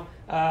right now,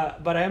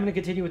 but I am going to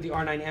continue with the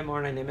R9M,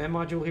 R9M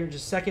module here in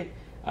just a second,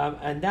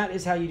 and that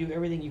is how you do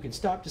everything. You can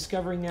stop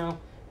discovering now,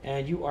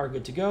 and you are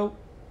good to go,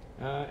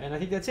 and I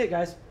think that's it,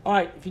 guys. All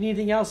right, if you need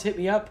anything else, hit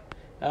me up.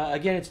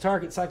 Again, it's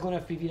Tarek at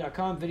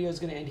CycloneFPV.com. Video is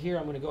going to end here.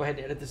 I'm going to go ahead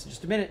and edit this in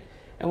just a minute,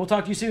 and we'll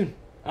talk to you soon.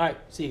 All right,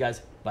 see you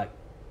guys. Bye.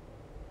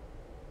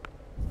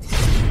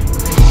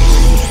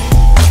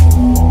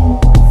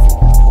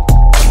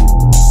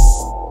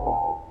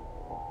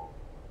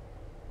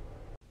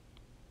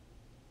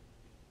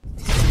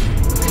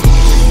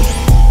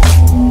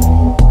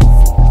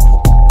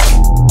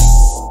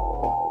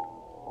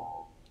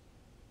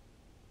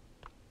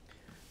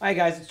 Hi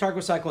guys, it's Tarek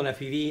with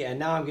CycloneFPV, and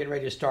now I'm getting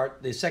ready to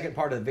start the second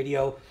part of the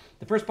video.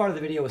 The first part of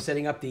the video was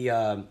setting up the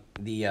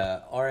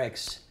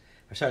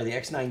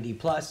X9D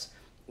Plus,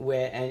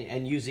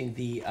 and using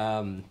the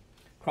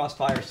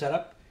Crossfire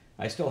setup.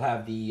 I still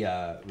have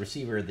the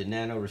receiver, the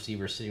Nano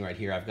receiver, sitting right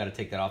here. I've got to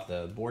take that off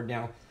the board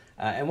now.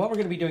 And what we're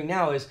going to be doing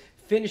now is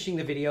finishing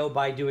the video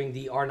by doing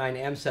the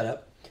R9M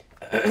setup,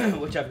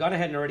 which I've gone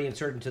ahead and already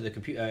inserted into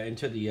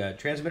the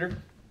transmitter.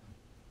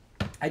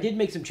 I did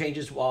make some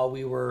changes while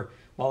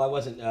I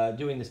wasn't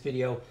doing this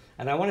video,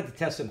 and I wanted to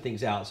test some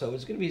things out. So it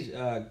was going to be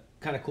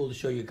kind of cool to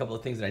show you a couple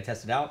of things that I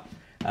tested out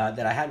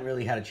that I hadn't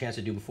really had a chance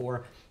to do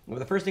before. Well,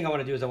 the first thing I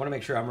want to do is I want to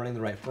make sure I'm running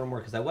the right firmware,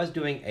 because I was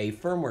doing a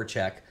firmware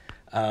check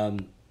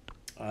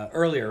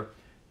earlier,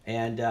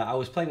 and I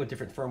was playing with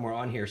different firmware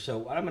on here. So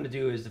what I'm going to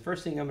do is, the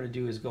first thing I'm going to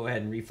do is go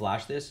ahead and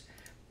reflash this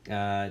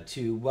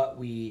to what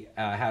we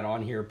had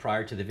on here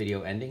prior to the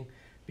video ending,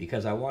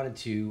 because I wanted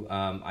to,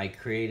 I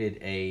created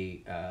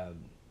a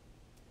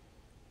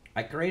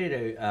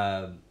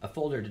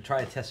folder to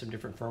try to test some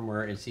different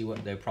firmware and see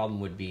what the problem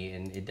would be,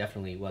 and it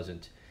definitely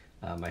wasn't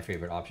my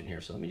favorite option here.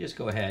 So let me just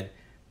go ahead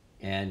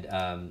and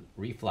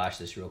reflash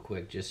this real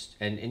quick.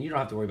 And you don't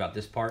have to worry about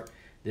this part.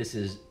 This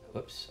is,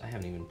 whoops, I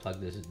haven't even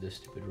plugged this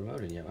stupid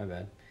remote in yet, my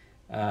bad.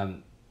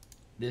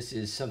 This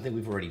is something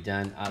we've already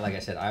done. Like I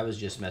said, I was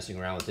just messing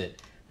around with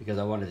it because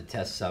I wanted to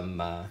test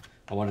some, I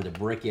wanted to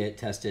brick it,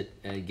 test it,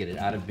 and get it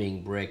out of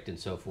being bricked and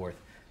so forth.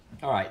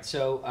 All right,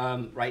 so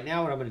right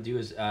now what I'm going to do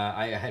is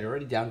I had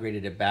already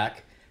downgraded it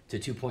back to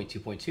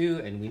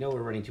 2.2.2, and we know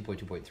we're running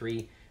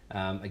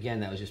 2.2.3. Again,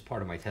 that was just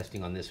part of my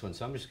testing on this one,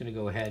 so I'm just going to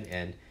go ahead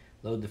and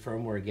load the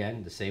firmware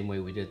again the same way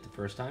we did it the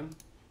first time.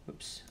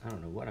 Oops, I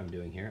don't know what I'm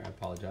doing here. I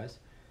apologize.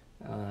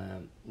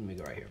 Let me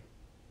go right here.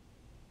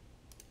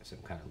 So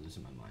I'm kind of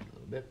losing my mind a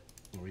little bit.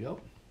 There we go.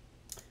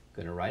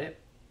 Going to write it.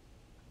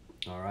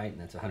 All right, and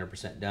that's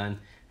 100% done.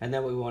 And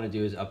then what we want to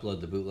do is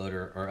upload the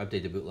bootloader, or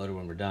update the bootloader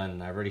when we're done.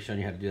 And I've already shown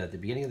you how to do that at the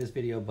beginning of this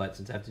video, but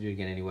since I have to do it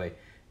again anyway,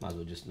 might as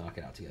well just knock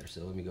it out together.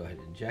 So let me go ahead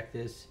and eject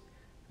this.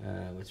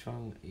 What's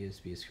wrong?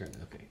 USB is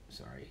currently, okay,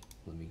 sorry.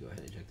 Let me go ahead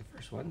and eject the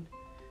first one.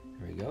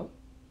 There we go.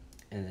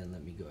 And then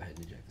let me go ahead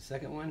and eject the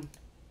second one.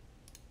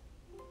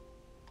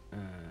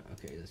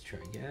 Okay, let's try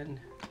again.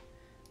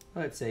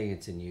 Well, it's saying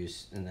it's in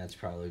use, and that's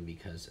probably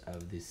because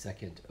of the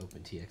second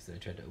OpenTX that I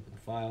tried to open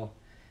the file.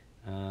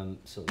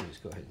 So let me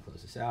just go ahead and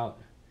close this out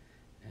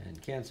and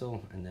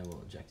cancel, and then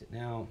we'll eject it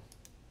now.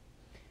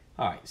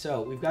 All right,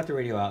 so we've got the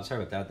radio out.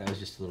 Sorry about that. That was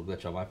just a little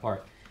glitch on my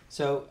part.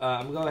 So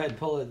I'm going to go ahead and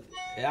pull it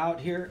out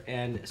here,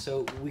 and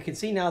so we can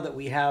see now that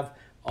we have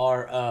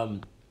our,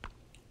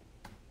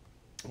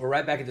 we're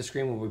right back at the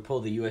screen where we pull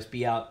the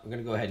USB out. We're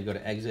going to go ahead and go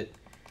to exit.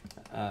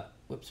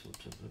 Whoops.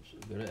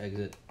 Go to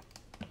exit.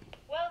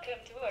 Welcome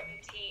to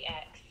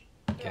OpenTX.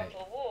 Okay.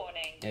 Throttle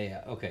warning.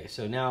 Yeah, okay.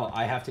 So now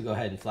I have to go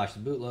ahead and flash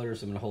the bootloader.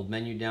 So I'm going to hold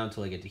menu down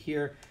until I get to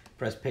here.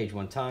 Press page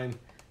one time.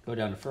 Go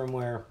down to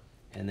firmware.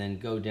 And then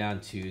go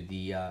down to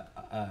the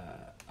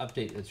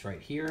update that's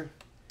right here.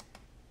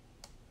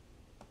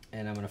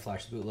 and I'm going to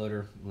flash the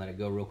bootloader and let it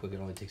go real quick. It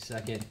only takes a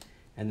second.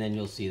 And then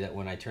you'll see that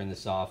when I turn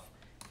this off,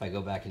 if I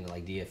go back into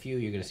like DFU,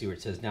 you're going to see where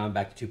it says now I'm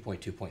back to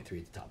 2.2.3 at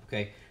the top.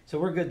 Okay, so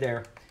we're good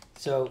there.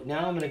 So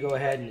now I'm going to go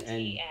ahead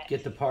and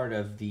get the part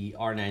of the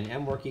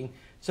R9M working.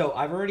 So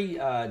I've already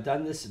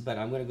done this, but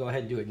I'm going to go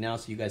ahead and do it now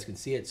so you guys can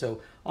see it.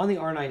 So on the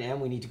R9M,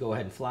 we need to go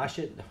ahead and flash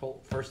it. The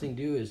first thing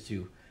to do is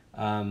to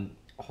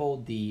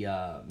hold the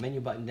menu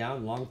button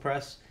down, long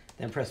press,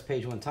 then press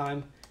page one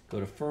time, go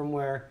to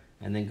firmware,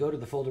 and then go to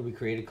the folder we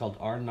created called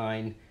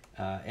R9M,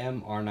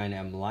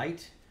 R9M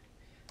Lite,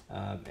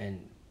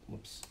 and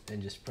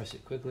just press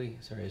it quickly.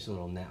 Sorry, there's a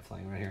little gnat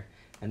flying right here.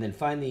 And then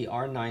find the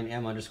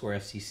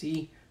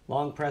R9M_FCC,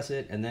 long press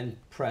it, and then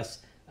press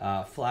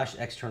flash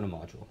external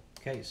module.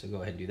 Okay, so go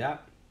ahead and do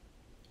that.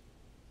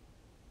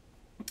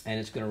 And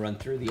it's going to run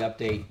through the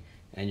update,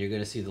 and you're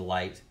going to see the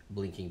light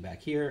blinking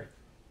back here.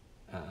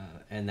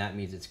 And that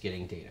means it's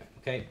getting data.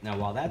 Okay, now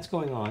while that's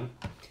going on,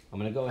 I'm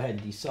going to go ahead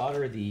and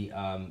desolder the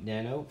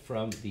Nano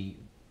from the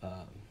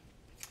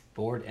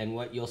board. And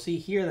what you'll see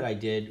here that I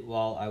did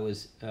while I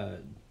was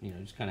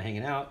just kind of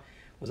hanging out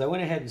was I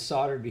went ahead and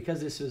soldered, because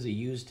this was a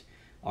used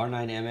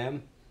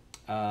R9M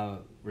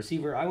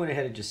receiver, I went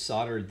ahead and just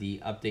soldered the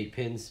update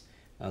pins,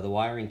 the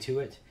wiring to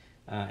it.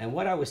 And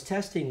what I was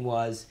testing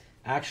was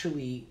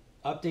actually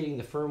updating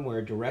the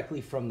firmware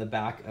directly from the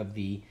back of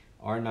the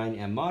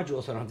R9M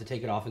module, so I don't have to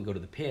take it off and go to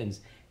the pins.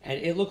 And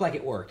it looked like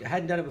it worked. I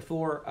hadn't done it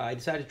before. I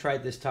decided to try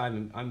it this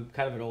time. I'm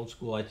kind of an old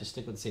school. I just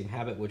stick with the same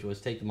habit, which was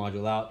take the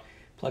module out,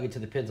 plug it to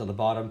the pins on the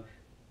bottom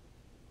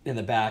in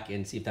the back,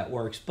 and see if that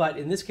works. But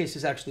in this case,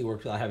 this actually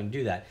works without having to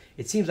do that.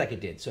 It seems like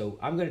it did. So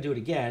I'm going to do it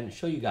again,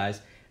 show you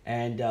guys,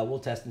 and we'll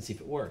test and see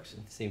if it works.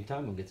 At the same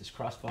time, we'll get this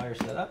Crossfire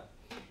set up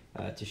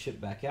to ship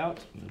back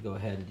out. I'm going to go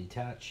ahead and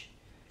detach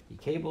the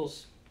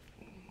cables.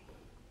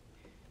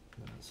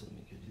 So let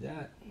me go do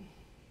that.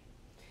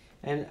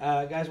 And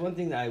guys, one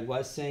thing that I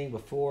was saying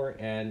before,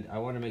 and I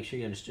want to make sure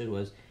you understood,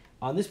 was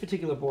on this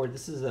particular board,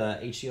 this is a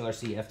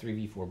HDLRC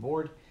F3V4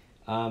 board.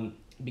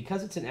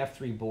 Because it's an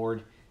F3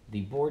 board,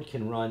 the board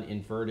can run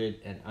inverted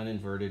and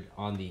uninverted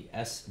on the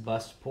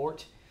S-bus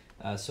port.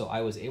 So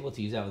I was able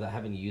to use that without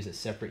having to use a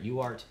separate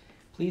UART.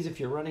 Please, if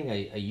you're running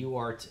a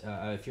UART,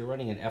 if you're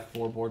running an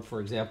F4 board,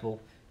 for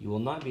example, you will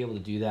not be able to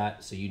do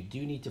that. So you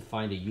do need to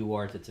find a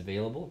UART that's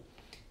available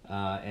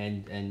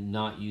and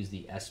not use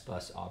the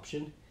S-bus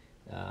option.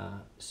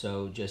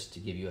 So just to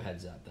give you a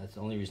heads up, that's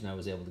the only reason I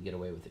was able to get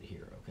away with it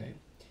here, okay?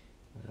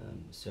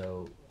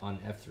 So on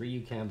F3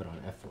 you can, but on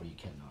F4 you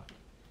cannot.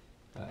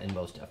 In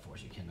most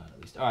F4s you cannot, at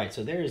least. All right,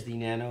 so there is the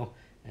Nano,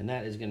 and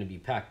that is going to be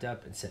packed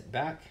up and sent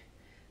back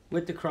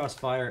with the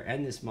Crossfire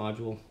and this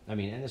module,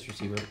 and this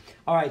receiver.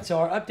 All right, so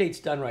our update's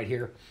done right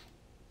here.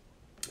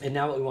 And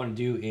now what we want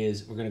to do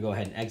is we're going to go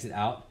ahead and exit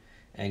out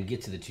and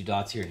get to the two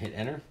dots here and hit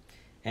enter.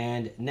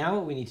 And now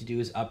what we need to do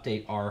is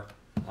update our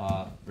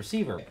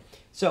receiver.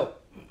 So,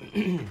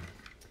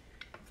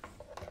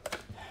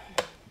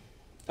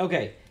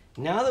 okay,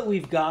 now that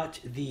we've got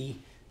the,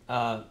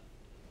 I've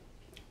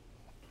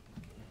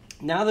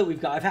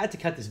had to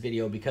cut this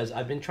video because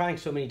I've been trying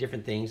so many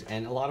different things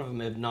and a lot of them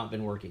have not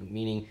been working,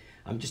 meaning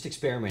I'm just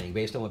experimenting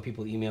based on what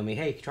people email me,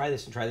 hey, try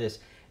this and try this.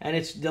 And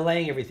it's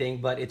delaying everything,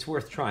 but it's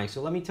worth trying.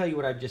 So let me tell you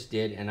what I just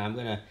did, and I'm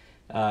going to,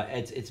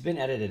 it's been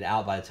edited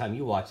out by the time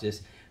you watch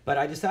this. But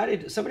I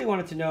decided, somebody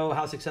wanted to know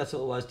how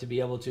successful it was to be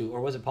able to,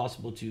 or was it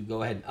possible to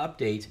go ahead and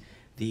update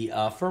the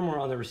firmware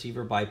on the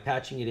receiver by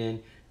patching it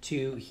in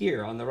to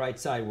here on the right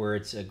side where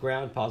it's a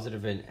ground,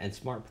 positive, and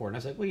smart port. And I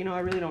was like, well, I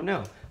really don't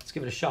know. Let's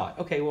give it a shot.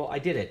 Okay, well, I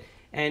did it.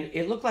 And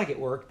it looked like it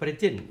worked, but it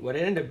didn't. What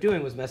it ended up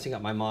doing was messing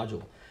up my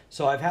module.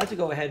 So I've had to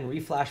go ahead and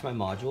reflash my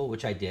module,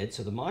 which I did.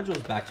 So the module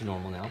is back to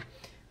normal now.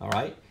 All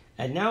right.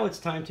 And now it's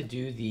time to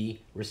do the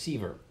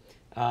receiver.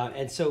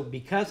 And so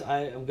because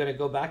I'm going to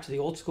go back to the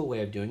old school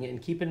way of doing it,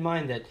 and keep in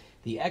mind that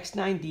the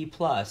X9D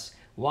Plus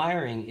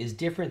wiring is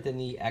different than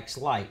the X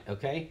Lite,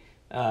 okay?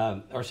 The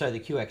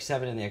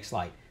QX7 and the X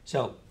Lite.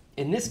 So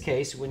in this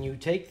case, when you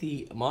take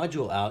the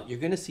module out, you're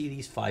going to see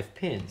these 5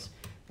 pins,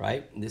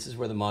 right? And this is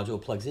where the module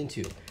plugs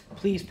into.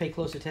 Please pay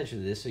close attention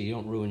to this so you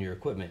don't ruin your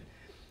equipment.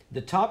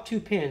 The top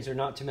 2 pins are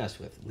not to mess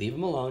with. Leave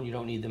them alone. You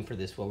don't need them for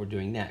this, what we're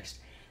doing next.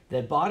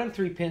 The bottom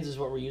 3 pins is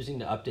what we're using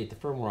to update the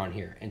firmware on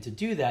here. And to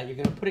do that, you're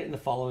going to put it in the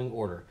following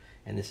order.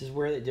 And this is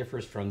where it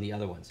differs from the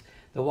other ones.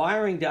 The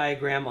wiring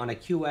diagram on a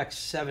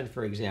QX7,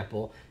 for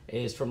example,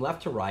 is from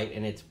left to right,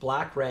 and it's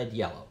black, red,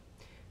 yellow.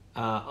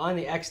 On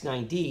the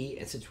X9D,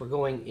 and since we're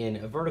going in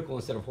a vertical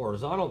instead of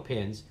horizontal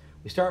pins,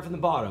 we start from the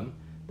bottom.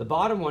 The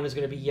bottom one is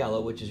going to be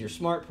yellow, which is your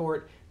smart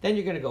port. Then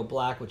you're going to go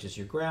black, which is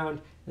your ground.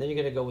 And then you're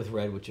going to go with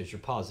red, which is your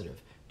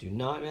positive. Do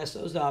not mess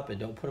those up and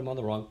don't put them on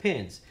the wrong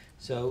pins.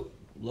 So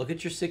look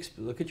at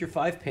your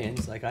 5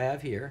 pins like I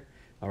have here,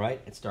 all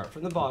right, and start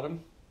from the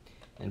bottom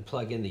and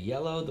plug in the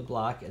yellow, the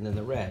black, and then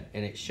the red,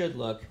 and it should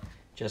look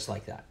just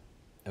like that,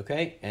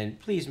 okay? And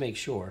please make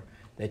sure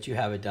that you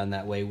have it done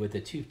that way with the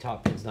 2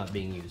 top pins not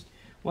being used.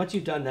 Once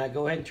you've done that,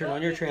 go ahead and turn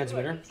on your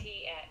transmitter.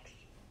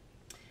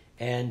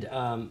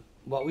 And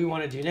what we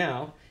want to do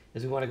now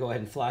is we want to go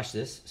ahead and flash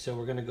this. So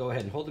we're going to go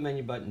ahead and hold the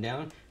menu button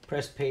down,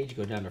 press page,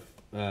 go down to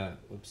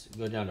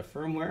go down to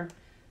firmware,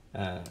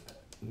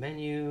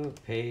 menu,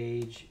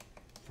 page,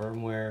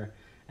 firmware,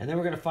 and then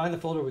we're going to find the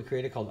folder we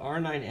created called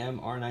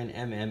R9M,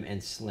 R9M-and,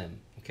 and Slim.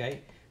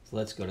 Okay, so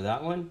let's go to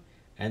that one,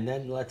 and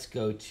then let's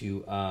go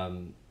to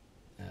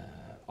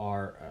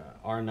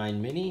R9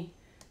 Mini,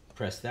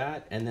 press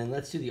that, and then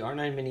let's do the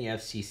R9 Mini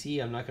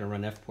FCC. I'm not going to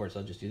run F ports,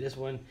 I'll just do this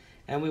one.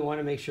 And we want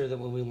to make sure that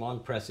when we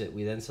long press it,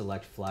 we then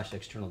select flash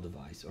external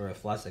device, or a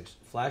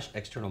flash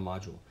external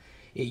module.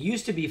 It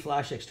used to be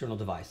flash external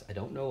device. I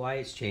don't know why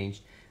it's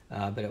changed,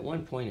 but at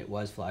one point it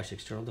was flash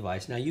external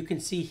device. Now you can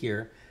see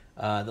here,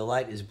 the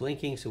light is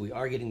blinking, so we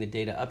are getting the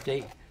data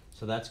update,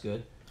 so that's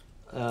good.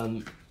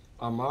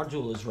 Our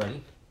module is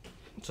ready,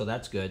 so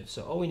that's good.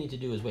 So all we need to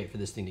do is wait for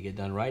this thing to get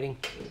done writing.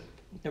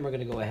 Then we're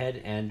going to go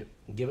ahead and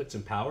give it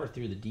some power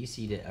through the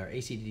DC to, or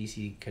AC to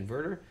DC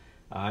converter.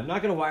 I'm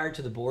not going to wire it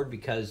to the board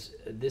because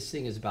this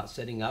thing is about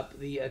setting up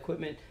the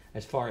equipment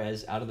as far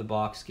as out of the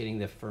box, getting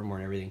the firmware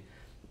and everything.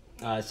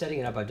 Setting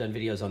it up, I've done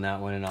videos on that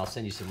one, and I'll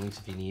send you some links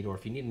if you need, or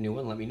if you need a new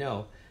one, let me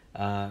know.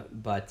 Sorry,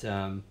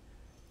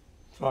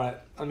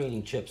 I'm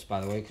eating chips,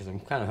 by the way, because I'm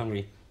kind of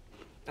hungry.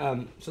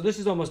 So this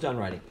is almost done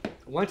writing.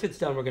 Once it's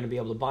done, we're going to be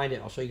able to bind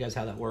it. I'll show you guys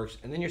how that works,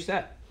 and then you're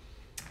set.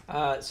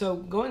 So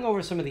going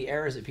over some of the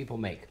errors that people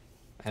make.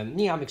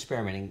 Yeah, I'm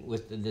experimenting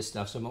with this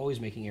stuff, so I'm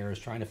always making errors,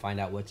 trying to find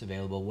out what's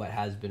available, what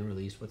has been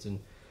released, what's in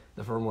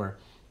the firmware.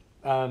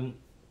 One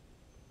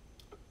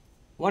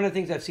of the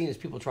things I've seen is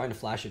people trying to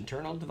flash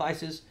internal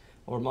devices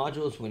or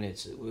modules when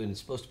it's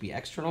supposed to be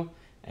external,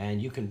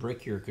 and you can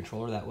brick your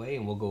controller that way,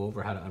 and we'll go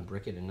over how to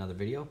unbrick it in another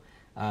video.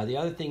 The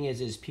other thing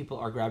is people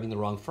are grabbing the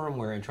wrong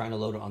firmware and trying to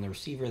load it on the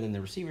receiver, and then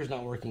the receiver's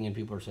not working, and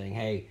people are saying,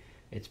 hey,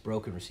 it's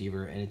broken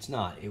receiver, and it's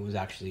not. It was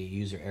actually a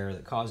user error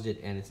that caused it,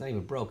 and it's not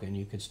even broken.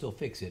 You can still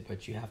fix it,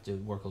 but you have to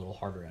work a little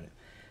harder at it.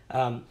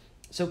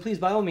 So please,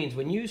 by all means,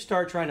 when you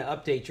start trying to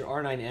update your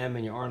R9M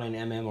and your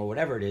R9MM or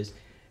whatever it is,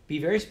 be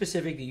very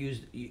specific to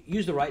use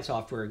the right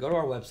software. Go to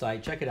our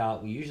website, check it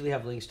out. We usually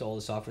have links to all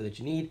the software that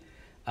you need.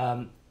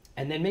 And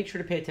then make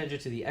sure to pay attention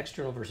to the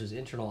external versus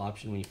internal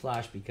option when you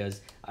flash, because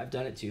I've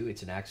done it too.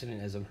 It's an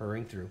accident as I'm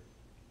hurrying through.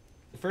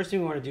 The first thing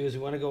we want to do is we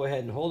want to go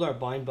ahead and hold our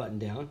bind button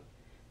down,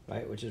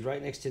 right, which is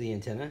right next to the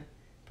antenna.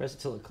 Press it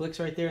till it clicks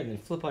right there, and then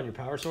flip on your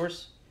power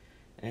source.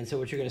 And so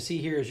what you're going to see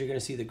here is you're going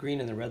to see the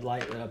green and the red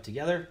light lit up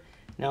together.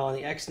 Now on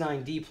the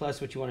X9D Plus,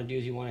 what you want to do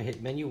is you want to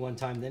hit menu one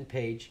time, then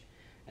page,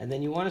 and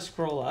then you want to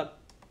scroll up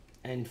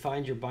and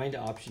find your bind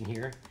option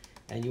here.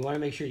 And you want to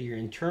make sure your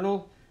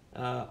internal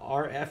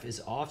RF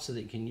is off so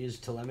that you can use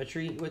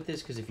telemetry with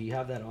this, because if you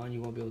have that on, you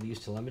won't be able to use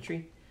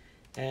telemetry.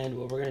 And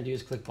what we're going to do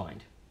is click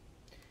bind.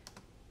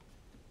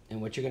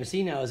 And what you're going to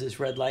see now is this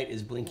red light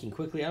is blinking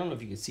quickly. I don't know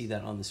if you can see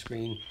that on the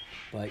screen,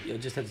 but you'll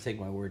just have to take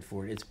my word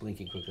for it. It's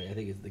blinking quickly. I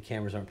think the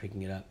cameras aren't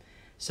picking it up.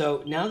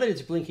 So now that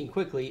it's blinking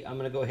quickly, I'm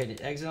going to go ahead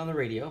and exit on the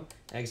radio,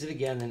 exit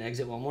again, then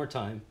exit one more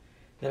time.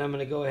 Then I'm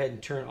going to go ahead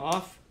and turn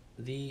off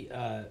the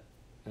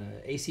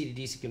AC to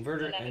DC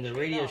converter, and the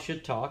radio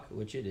should talk,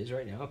 which it is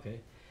right now. Okay.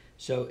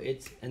 So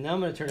and now I'm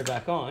going to turn it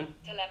back on.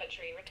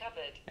 Telemetry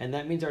recovered. And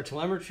that means our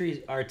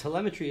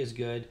telemetry is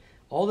good.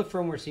 All the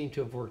firmware seemed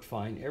to have worked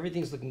fine.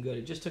 Everything's looking good.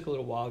 It just took a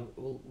little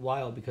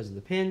while because of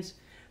the pins.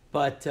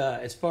 But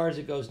as far as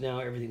it goes now,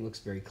 everything looks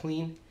very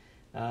clean.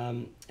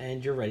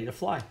 And you're ready to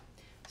fly.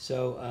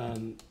 So,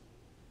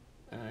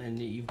 and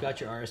you've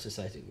got your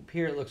RSSI up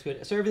here. It looks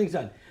good. So everything's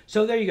done.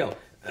 So there you go.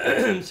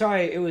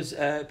 Sorry, it was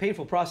a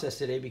painful process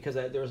today because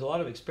there was a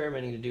lot of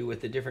experimenting to do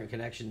with the different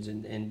connections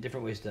and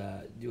different ways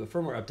to do a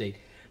firmware update.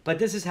 But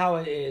this is how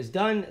it is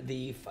done.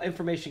 The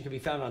information can be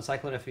found on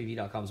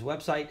RitalinFPV.com's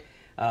website.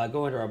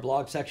 Go into our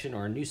blog section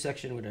or our news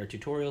section with our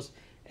tutorials,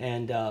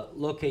 and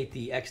locate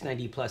the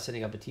X9D Plus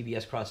setting up a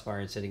TBS Crossfire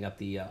and setting up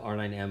the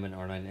R9M and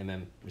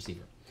R9M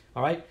receiver.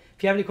 All right.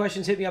 If you have any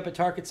questions, hit me up at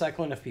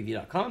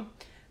Tarek@RitalinFPV.com.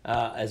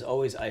 As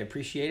always, I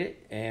appreciate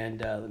it. And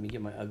let me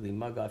get my ugly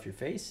mug off your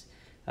face.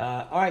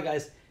 All right,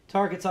 guys.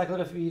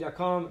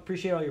 Tarek@RitalinFPV.com.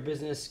 Appreciate all your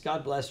business.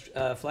 God bless.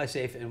 Fly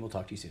safe, and we'll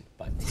talk to you soon.